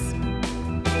 weeks.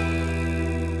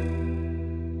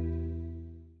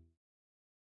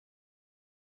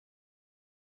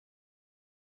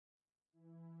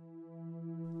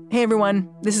 Hey everyone,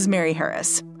 this is Mary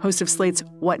Harris, host of Slate's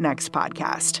What Next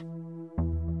podcast.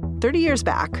 30 years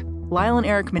back, Lyle and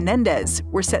Eric Menendez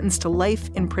were sentenced to life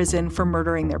in prison for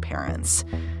murdering their parents.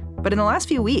 But in the last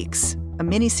few weeks, a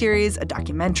miniseries, a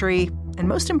documentary, and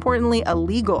most importantly, a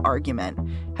legal argument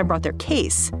have brought their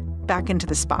case back into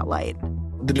the spotlight.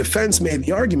 The defense made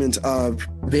the argument of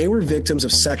they were victims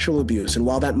of sexual abuse. And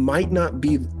while that might not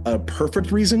be a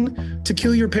perfect reason to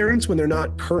kill your parents when they're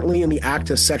not currently in the act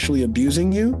of sexually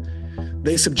abusing you,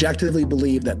 they subjectively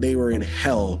believe that they were in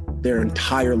hell their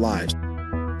entire lives.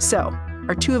 So,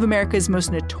 are two of America's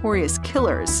most notorious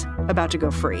killers about to go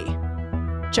free?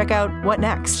 Check out What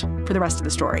Next for the rest of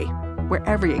the story,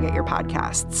 wherever you get your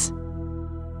podcasts.